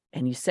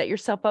 And you set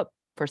yourself up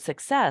for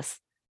success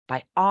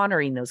by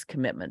honoring those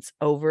commitments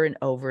over and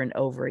over and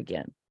over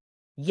again.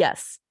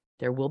 Yes,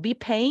 there will be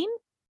pain,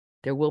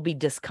 there will be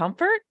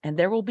discomfort, and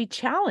there will be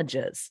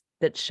challenges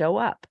that show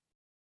up.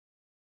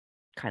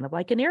 Kind of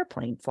like an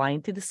airplane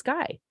flying through the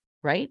sky,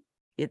 right?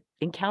 It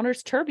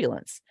encounters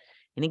turbulence.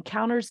 It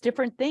encounters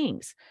different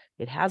things.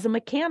 It has a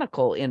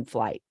mechanical in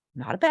flight,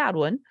 not a bad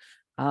one.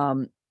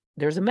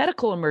 There's a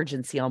medical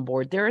emergency on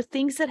board. There are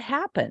things that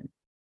happen.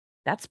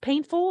 That's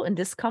painful and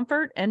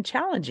discomfort and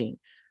challenging,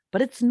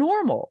 but it's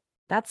normal.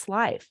 That's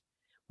life.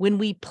 When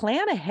we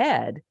plan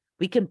ahead,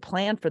 we can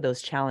plan for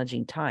those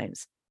challenging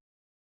times,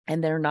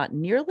 and they're not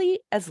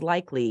nearly as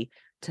likely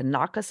to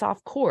knock us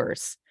off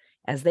course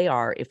as they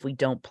are if we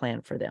don't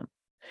plan for them.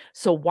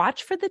 So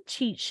watch for the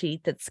cheat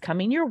sheet that's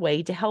coming your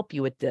way to help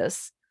you with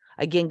this.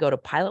 Again, go to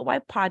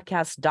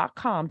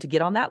pilotwifepodcast.com to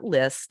get on that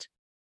list.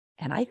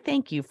 And I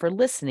thank you for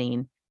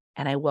listening,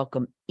 and I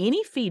welcome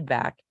any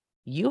feedback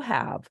you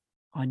have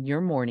on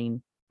your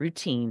morning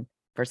routine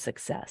for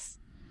success.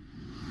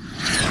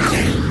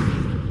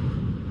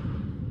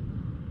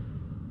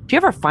 Do you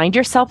ever find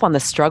yourself on the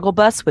struggle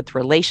bus with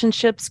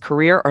relationships,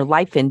 career, or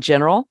life in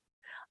general?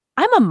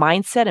 I'm a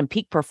mindset and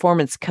peak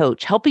performance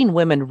coach helping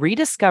women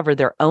rediscover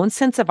their own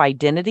sense of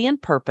identity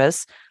and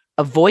purpose,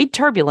 avoid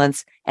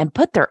turbulence, and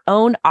put their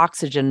own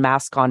oxygen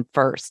mask on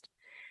first.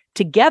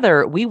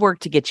 Together, we work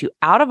to get you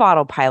out of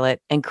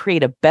autopilot and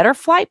create a better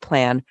flight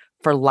plan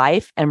for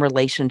life and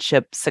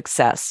relationship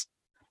success.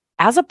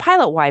 As a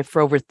pilot wife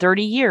for over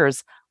 30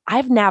 years,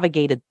 I've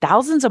navigated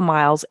thousands of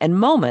miles and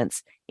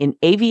moments in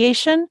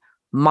aviation,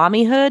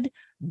 mommyhood,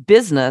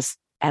 business,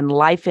 and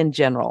life in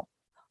general.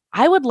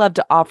 I would love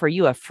to offer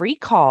you a free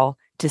call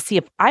to see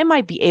if I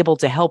might be able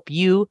to help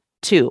you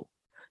too.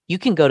 You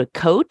can go to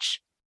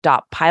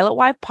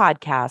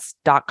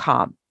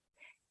coach.pilotwifepodcast.com.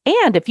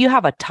 And if you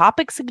have a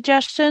topic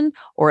suggestion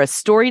or a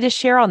story to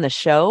share on the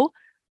show,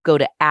 go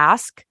to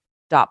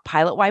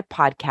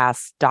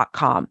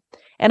ask.pilotwifepodcast.com.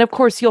 And of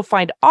course, you'll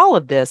find all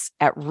of this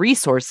at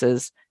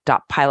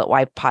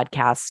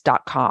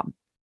resources.pilotwifepodcast.com.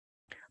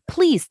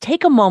 Please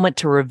take a moment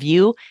to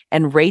review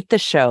and rate the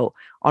show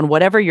on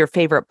whatever your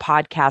favorite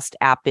podcast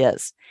app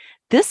is.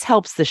 This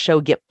helps the show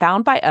get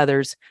found by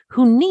others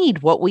who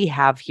need what we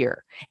have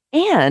here.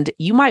 And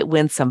you might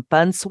win some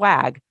fun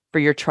swag for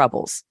your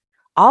troubles.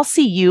 I'll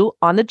see you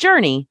on the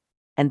journey,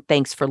 and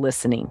thanks for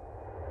listening.